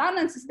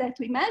abundances that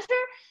we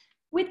measure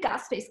with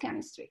gas phase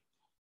chemistry.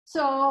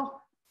 So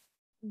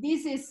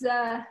these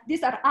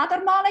are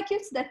other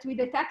molecules that we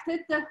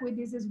detected with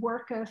this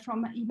work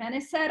from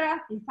Jimenez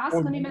Serra,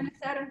 Itasco Jimenez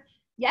Serra.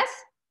 Yes?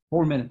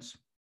 4 minutes.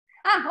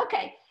 Ah,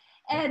 okay.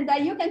 And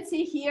you can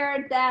see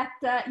here that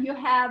you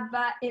have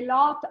a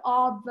lot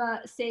of,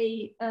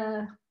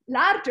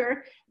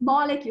 larger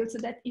molecules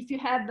that if you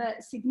have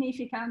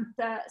significant,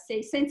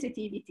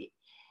 sensitivity.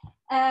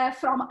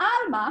 From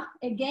ALMA,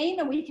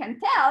 again, we can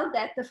tell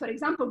that, for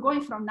example,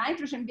 going from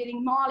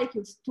nitrogen-bearing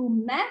molecules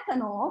to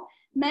methanol,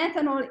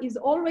 methanol is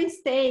always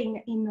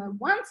staying in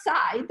one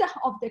side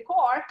of the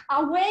core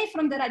away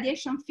from the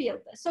radiation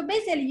field. So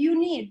basically, you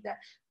need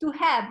to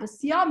have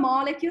CO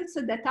molecules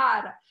that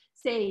are,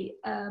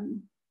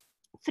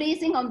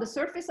 freezing on the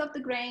surface of the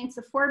grains,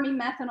 forming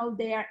methanol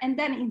there, and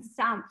then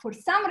for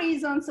some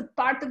reasons,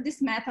 part of this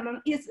methanol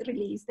is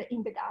released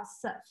in the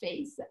gas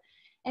phase.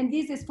 And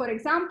this is, for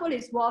example,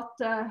 is what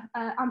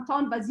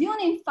Anton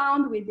Baziunin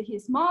found with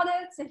his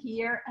models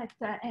here at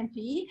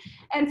MPE.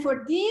 And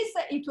for this,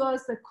 it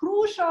was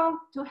crucial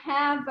to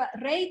have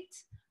rate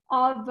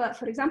of,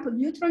 for example,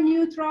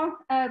 neutron-neutron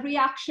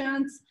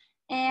reactions,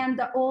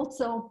 and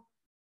also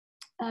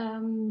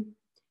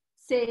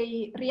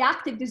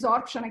reactive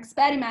desorption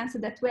experiments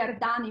that were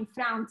done in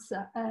France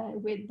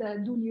with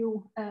the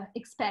Dulieu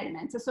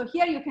experiments. So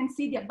here you can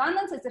see the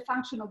abundance as a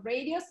function of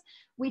radius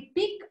with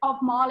peak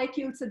of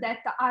molecules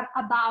that are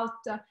about,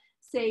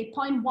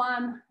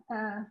 0.1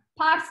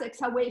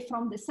 parsecs away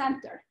from the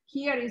center.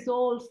 Here is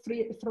all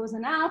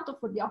frozen out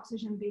for the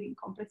oxygen-bearing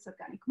complex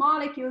organic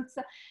molecules.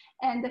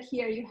 And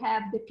here you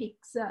have the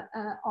peaks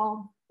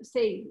of,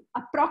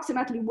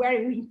 approximately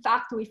where, in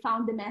fact, we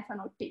found the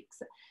methanol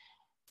peaks.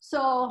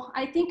 So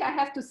I think I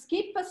have to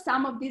skip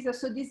some of these.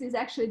 So this is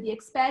actually the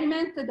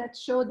experiment that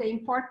showed the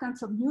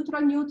importance of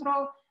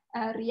neutral-neutral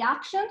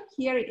reaction.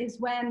 Here is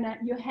when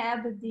you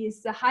have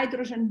this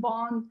hydrogen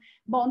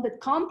bonded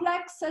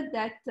complex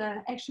that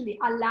actually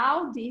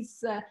allow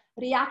these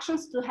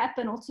reactions to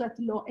happen also at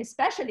low,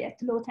 especially at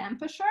low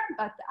temperature,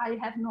 but I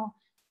have no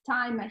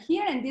time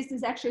here. And this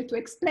is actually to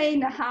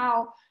explain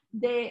how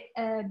the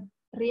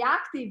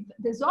reactive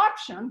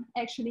desorption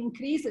actually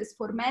increases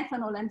for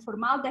methanol and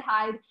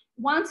formaldehyde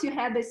once you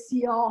have a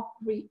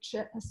CO-rich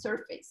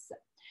surface.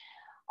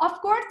 Of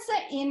course,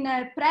 in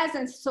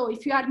presence, so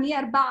if you are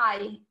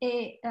nearby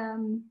a,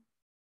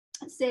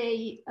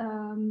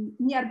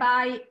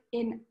 nearby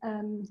in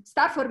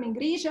star-forming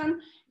region,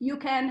 you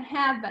can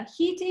have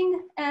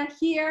heating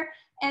here,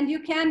 and you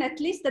can at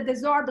least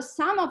desorb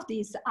some of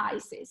these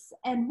ices.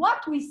 And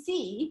what we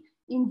see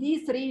in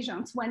these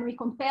regions, when we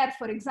compare,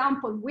 for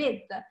example,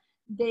 with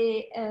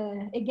the,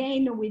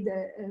 again, with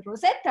the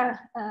Rosetta,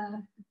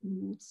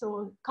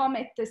 so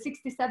Comet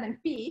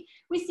 67P,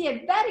 we see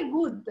a very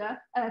good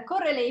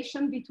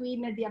correlation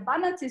between the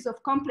abundances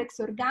of complex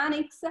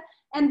organics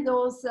and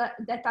those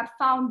that are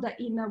found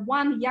in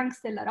one young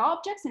stellar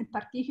objects, in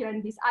particular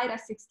in this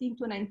IRAS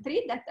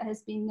 16293 that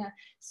has been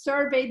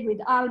surveyed with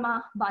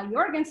ALMA by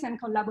Jorgens and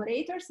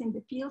collaborators in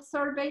the field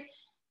survey.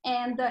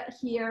 And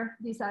here,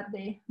 these are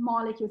the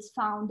molecules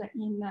found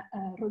in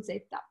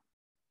Rosetta,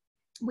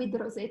 with the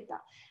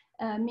Rosetta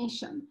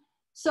mission.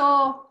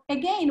 So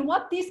again,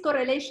 what this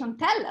correlation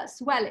tells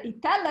us? Well, it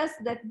tells us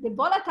that the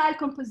volatile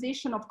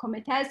composition of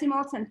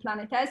cometesimals and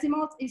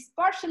planetesimals is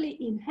partially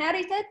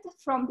inherited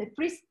from the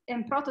pre-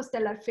 and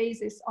protostellar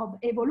phases of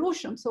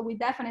evolution. So we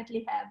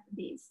definitely have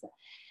this.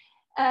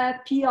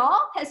 PO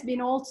has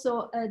been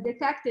also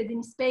detected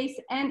in space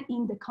and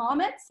in the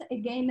comets,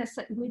 again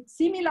with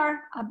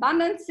similar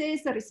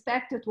abundances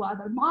respect to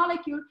other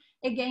molecules,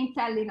 again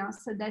telling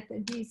us that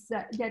this,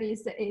 there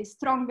is a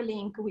strong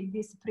link with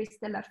these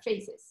prestellar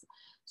phases.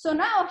 So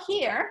now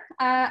here,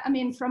 I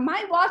mean, from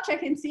my watch, I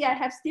can see I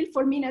have still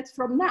 4 minutes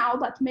from now,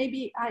 but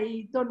maybe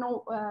I don't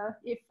know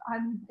if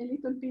I'm a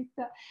little bit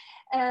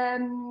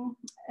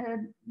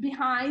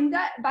behind.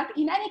 But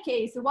in any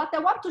case, what I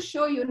want to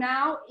show you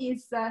now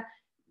is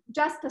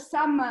just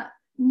some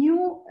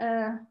new,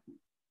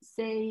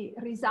 say,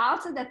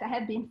 results that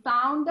have been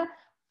found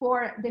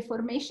for the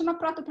formation of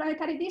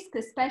protoplanetary disks,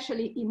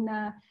 especially in,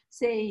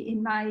 say,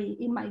 in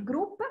my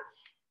group,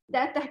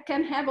 that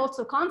can have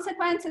also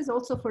consequences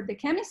also for the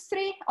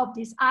chemistry of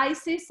these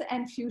ices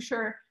and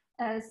future,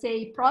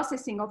 say,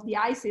 processing of the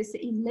ices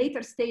in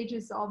later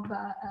stages of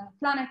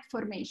planet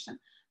formation.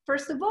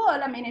 First of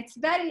all, I mean, it's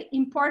very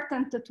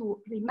important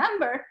to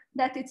remember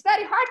that it's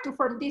very hard to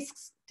form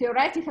disks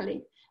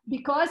theoretically,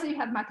 because you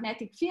have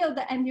magnetic field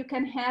and you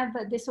can have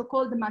the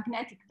so-called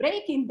magnetic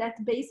braking that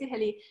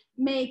basically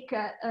make,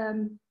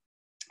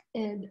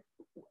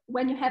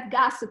 when you have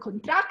gas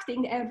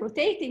contracting and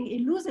rotating,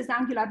 it loses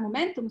angular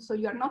momentum, so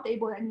you are not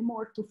able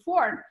anymore to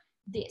form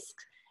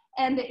disks.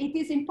 And it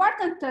is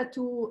important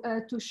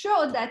to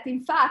show that,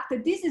 in fact,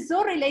 this is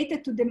all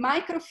related to the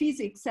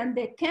microphysics and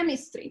the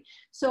chemistry.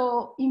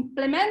 So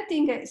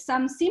implementing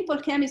some simple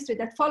chemistry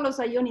that follows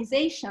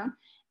ionization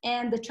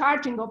and the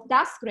charging of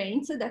dust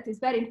grains, that is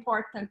very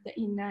important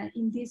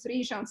in these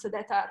regions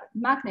that are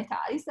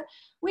magnetized,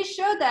 we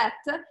show that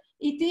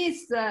it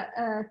is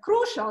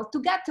crucial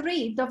to get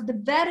rid of the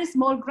very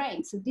small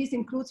grains. This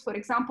includes, for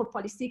example,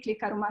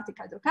 polycyclic aromatic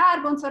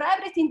hydrocarbons, or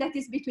everything that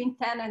is between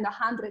 10 and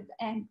 100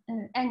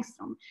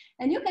 angstrom.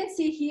 And you can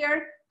see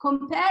here,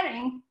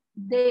 comparing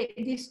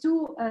these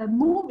two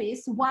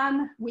movies,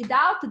 one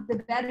without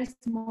the very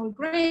small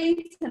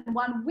grains and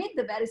one with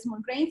the very small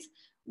grains.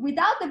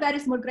 Without the very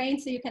small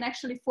grains, you can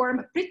actually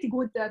form pretty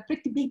good,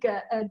 pretty big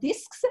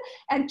disks,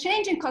 and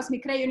changing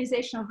cosmic ray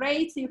ionization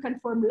rates, you can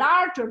form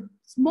large or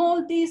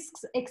small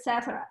disks,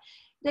 etc.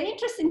 The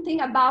interesting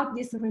thing about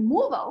this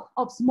removal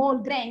of small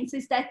grains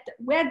is that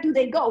where do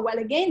they go? Well,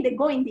 again, they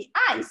go in the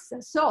ice.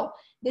 So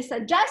the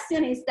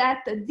suggestion is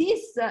that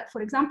these,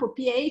 for example,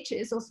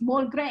 pHs or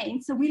small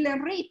grains will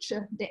enrich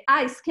the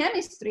ice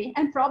chemistry,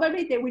 and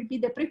probably they will be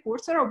the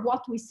precursor of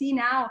what we see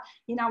now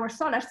in our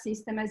solar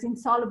system as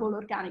insoluble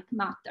organic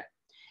matter.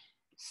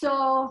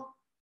 So,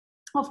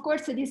 of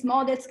course, these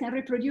models can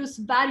reproduce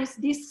various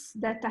disks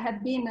that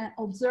have been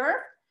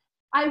observed.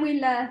 I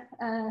will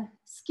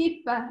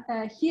skip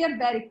here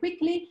very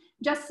quickly,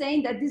 just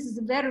saying that this is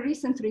a very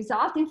recent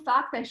result. In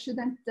fact, I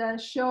shouldn't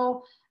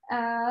show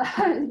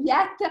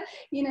yet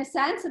in a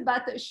sense,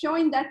 but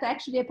showing that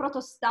actually a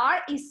protostar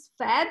is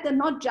fed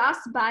not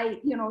just by,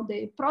 you know,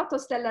 the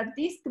protostellar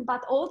disk,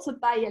 but also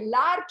by a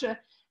large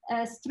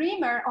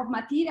streamer of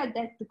material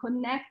that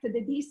connect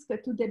the disk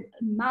to the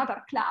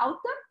mother cloud.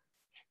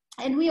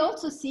 And we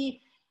also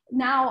see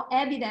now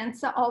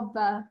evidence of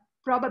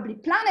probably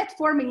planet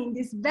forming in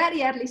these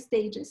very early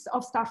stages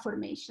of star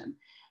formation.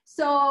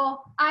 So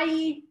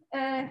I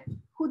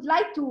would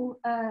like to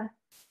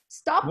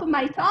stop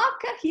my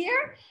talk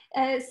here,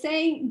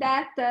 saying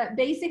that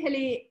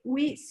basically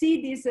we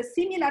see this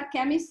similar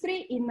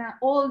chemistry in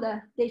all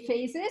the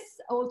phases,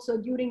 also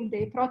during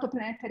the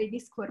protoplanetary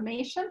disk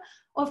formation.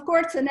 Of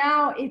course,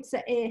 now it's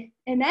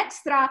an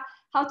extra,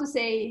 how to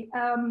say,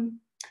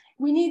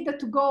 we need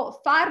to go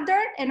further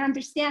and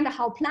understand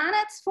how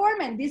planets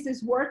form, and this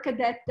is work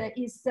that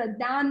is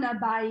done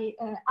by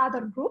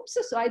other groups.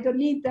 So I don't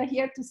need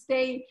here to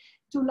stay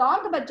too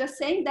long, but just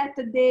saying that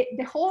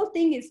the whole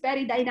thing is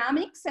very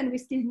dynamic, and we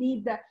still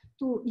need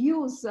to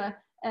use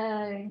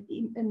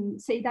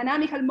say,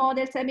 dynamical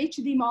models,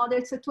 MHD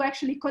models, to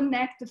actually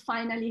connect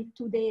finally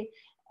to the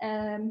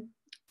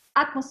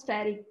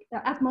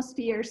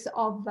atmospheres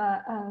of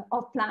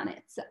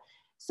planets.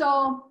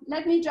 So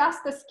let me just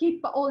skip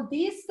all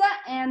this,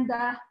 and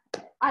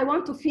I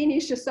want to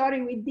finish,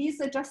 sorry, with this,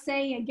 just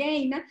saying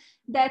again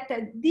that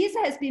this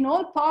has been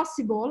all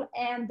possible,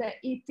 and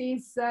it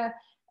is,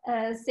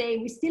 say,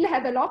 we still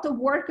have a lot of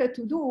work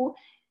to do,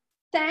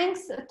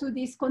 thanks to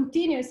this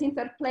continuous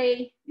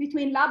interplay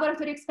between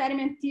laboratory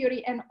experiment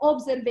theory and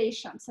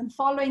observations, and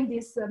following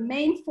these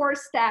main 4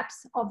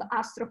 steps of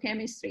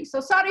astrochemistry.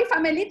 So sorry if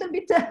I'm a little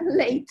bit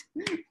late.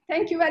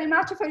 Thank you very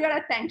much for your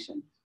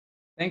attention.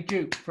 Thank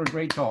you for a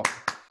great talk.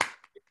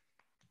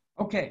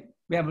 Okay,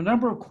 we have a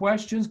number of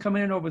questions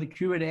coming in over the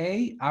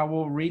Q&A. I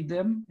will read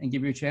them and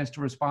give you a chance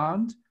to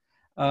respond.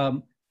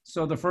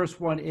 So the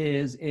first one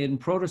is, in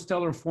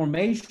protostellar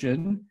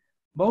formation,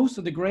 most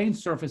of the grain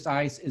surface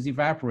ice is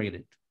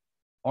evaporated.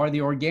 Are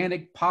the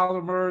organic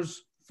polymers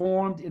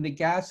formed in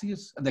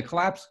the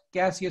collapsed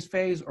gaseous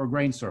phase or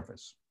grain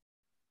surface?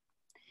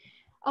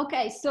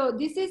 Okay, so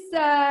this is,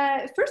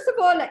 first of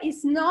all,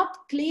 it's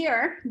not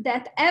clear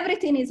that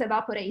everything is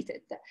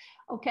evaporated.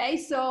 Okay,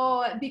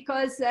 so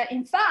because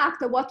in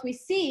fact, what we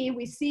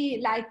see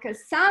like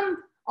some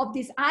of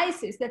these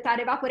ices that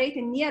are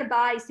evaporating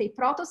nearby, say,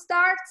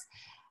 protostars,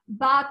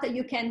 but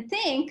you can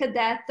think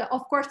that,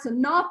 of course,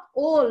 not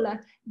all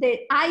the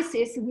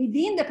ices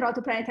within the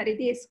protoplanetary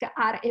disk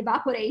are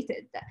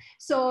evaporated.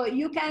 So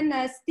you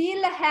can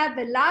still have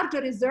a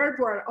larger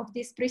reservoir of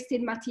this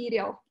pristine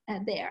material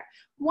there.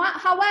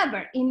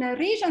 However, in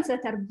regions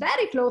that are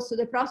very close to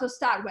the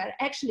protostar, where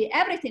actually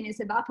everything is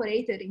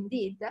evaporated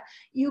indeed,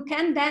 you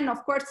can then,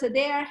 of course,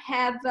 there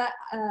have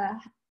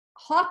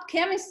hot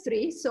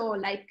chemistry, so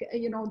like,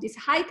 you know, this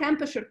high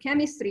temperature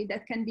chemistry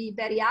that can be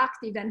very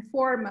active and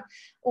form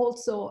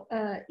also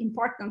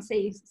important,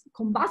 say,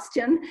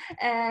 combustion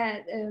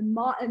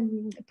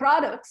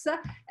products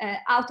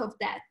out of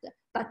that.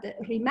 But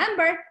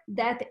remember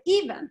that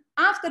even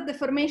after the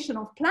formation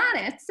of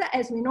planets,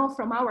 as we know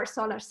from our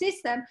solar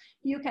system,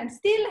 you can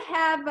still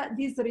have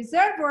this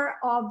reservoir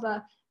of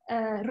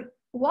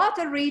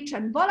water-rich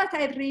and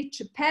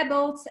volatile-rich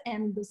pebbles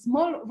and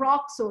small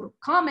rocks or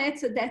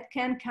comets that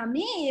can come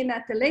in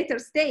at a later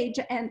stage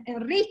and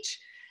enrich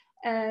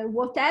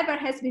whatever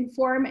has been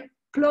formed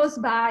close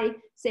by,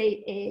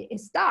 say, a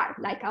star,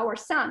 like our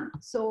sun.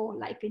 So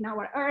like in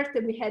our Earth,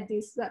 we had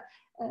this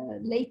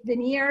late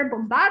Veneer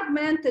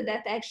bombardment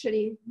that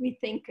actually we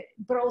think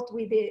brought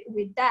with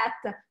that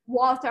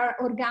water,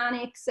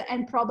 organics,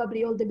 and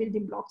probably all the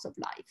building blocks of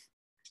life.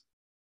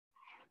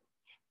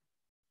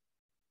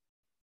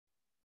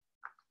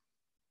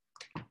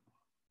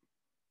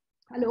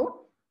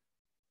 Hello?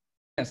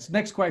 Yes,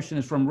 next question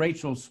is from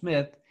Rachel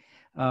Smith.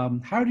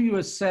 How do you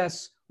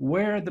assess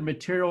where the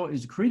material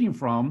is accreting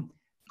from,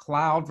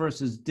 cloud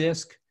versus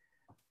disk,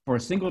 for a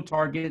single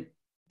target?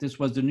 This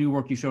was the new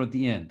work you showed at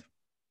the end.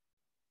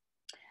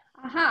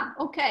 Aha,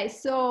 okay,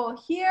 so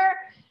here,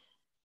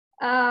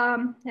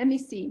 let me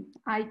see.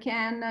 I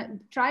can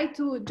try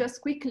to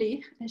just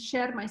quickly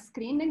share my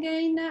screen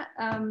again,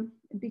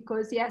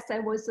 because yes, I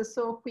was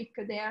so quick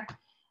there.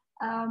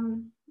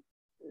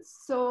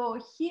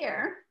 So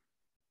here,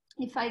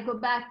 if I go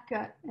back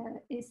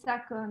a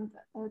second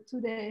to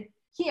the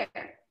here.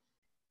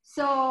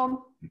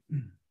 So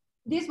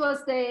this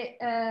was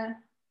the,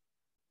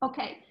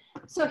 okay.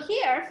 So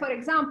here, for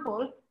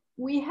example,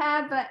 we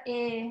have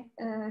a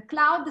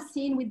cloud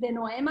scene with the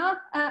NOEMA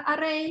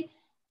array.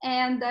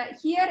 And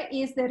here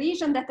is the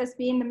region that has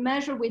been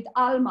measured with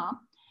ALMA.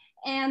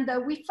 And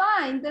we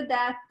find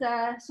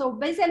that, so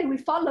basically we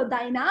follow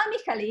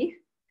dynamically.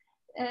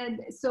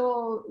 And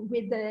so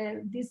with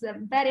this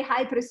very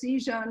high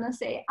precision,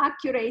 say,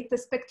 accurate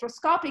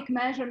spectroscopic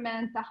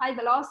measurement, high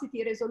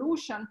velocity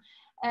resolution,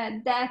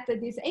 that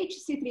this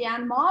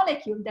HC3N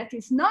molecule that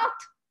is not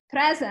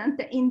present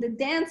in the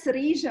dense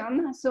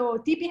region. So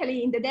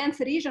typically in the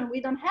dense region,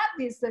 we don't have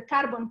these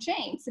carbon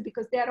chains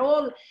because they're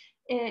all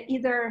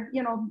either,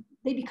 you know,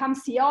 they become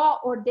CO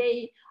or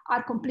they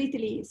are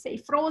completely, say,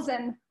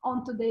 frozen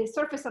onto the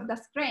surface of the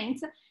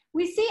grains.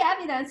 We see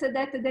evidence that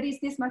there is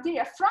this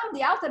material from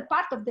the outer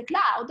part of the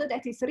cloud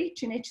that is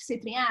rich in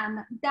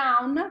HC3N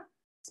down,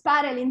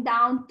 spiraling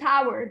down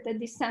toward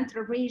this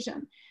central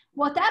region.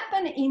 What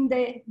happened in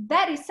the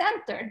very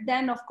center,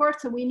 then of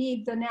course we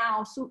need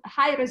now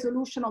high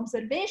resolution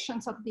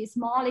observations of these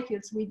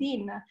molecules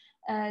within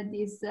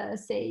this,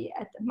 say,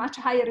 at much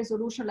higher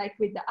resolution, like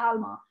with the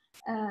ALMA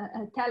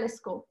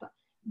telescope.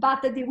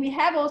 But we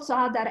have also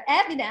other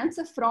evidence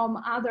from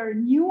other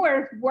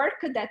newer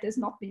work that has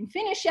not been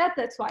finished yet.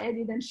 That's why I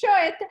didn't show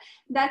it,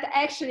 that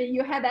actually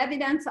you have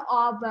evidence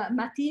of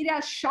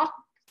material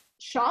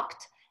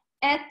shocked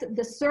at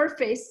the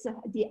surface,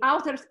 the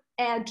outer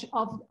edge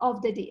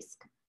of the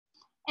disk.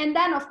 And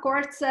then of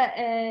course,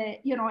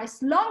 you know,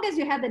 as long as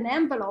you have an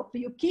envelope,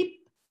 you keep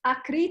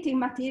accreting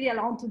material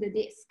onto the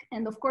disk.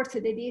 And of course,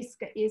 the disk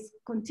is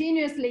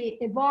continuously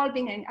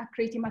evolving and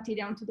accreting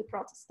material onto the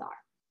protostar.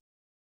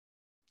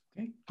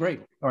 Okay,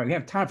 great. All right, we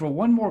have time for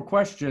one more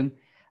question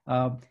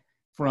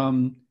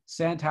from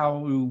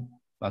Santau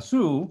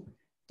Basu.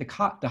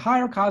 The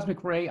higher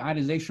cosmic ray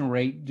ionization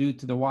rate due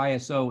to the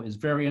YSO is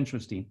very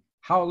interesting.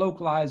 How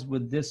localized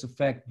would this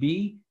effect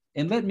be?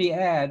 And let me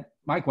add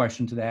my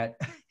question to that.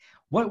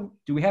 What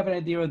do we have an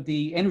idea of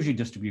the energy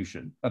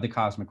distribution of the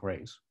cosmic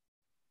rays?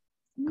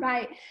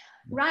 Right.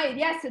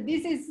 Yes,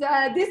 these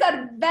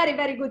are very,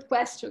 very good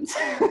questions.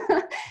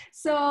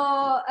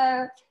 So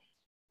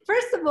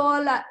first of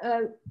all,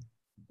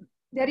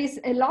 there is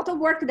a lot of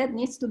work that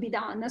needs to be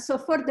done. So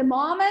for the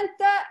moment,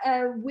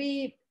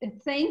 we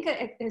think,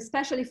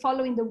 especially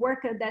following the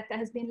work that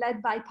has been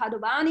led by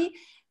Padovani,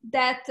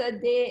 that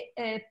the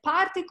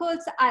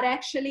particles are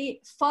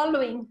actually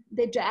following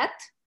the jet.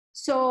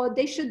 So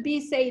they should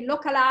be, say,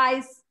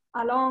 localized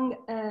along,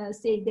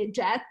 say, the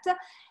jet,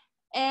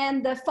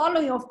 and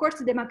following, of course,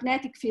 the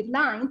magnetic field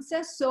lines.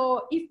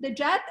 So if the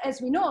jet,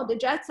 as we know, the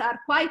jets are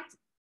quite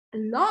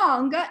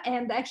long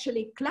and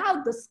actually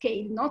cloud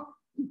scale, not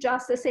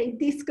just say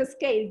disk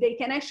scale, they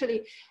can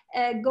actually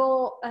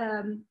go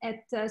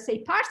at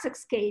say parsec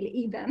scale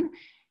even.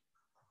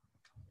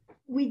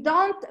 We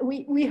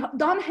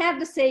don't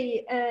have,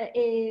 say,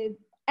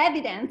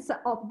 evidence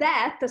of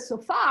that so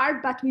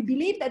far, but we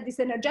believe that these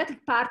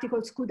energetic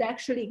particles could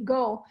actually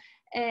go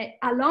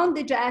along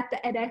the jet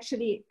and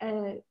actually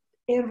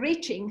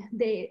enriching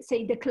the,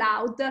 say, the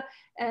cloud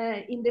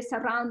in the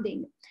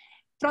surrounding.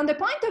 From the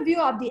point of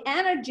view of the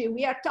energy,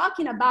 we are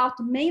talking about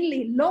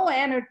mainly low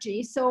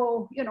energy,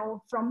 so, you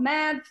know, from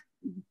MeV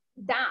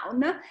down,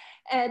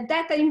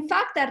 that in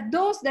fact are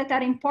those that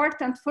are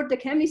important for the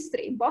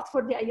chemistry, both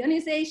for the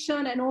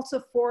ionization and also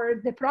for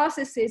the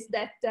processes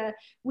that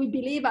we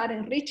believe are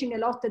enriching a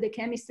lot of the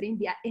chemistry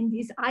in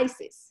these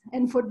ices.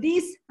 And for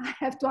this, I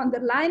have to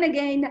underline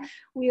again,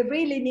 we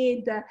really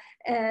need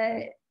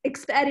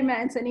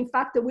experiments, and in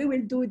fact we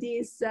will do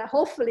this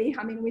hopefully.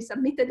 I mean, we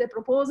submitted the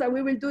proposal,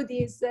 we will do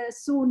this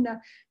soon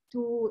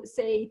to,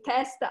 say,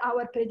 test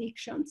our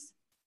predictions.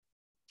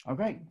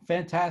 Okay,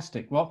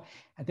 fantastic. Well,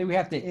 I think we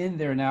have to end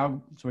there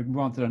now so we can go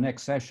on to the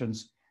next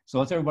sessions. So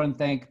let's everyone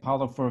thank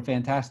Paola for a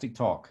fantastic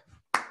talk.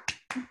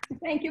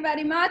 Thank you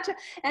very much,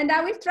 and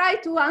I will try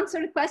to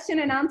answer the question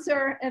and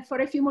answer for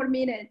a few more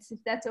minutes, if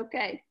that's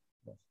okay.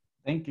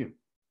 Thank you.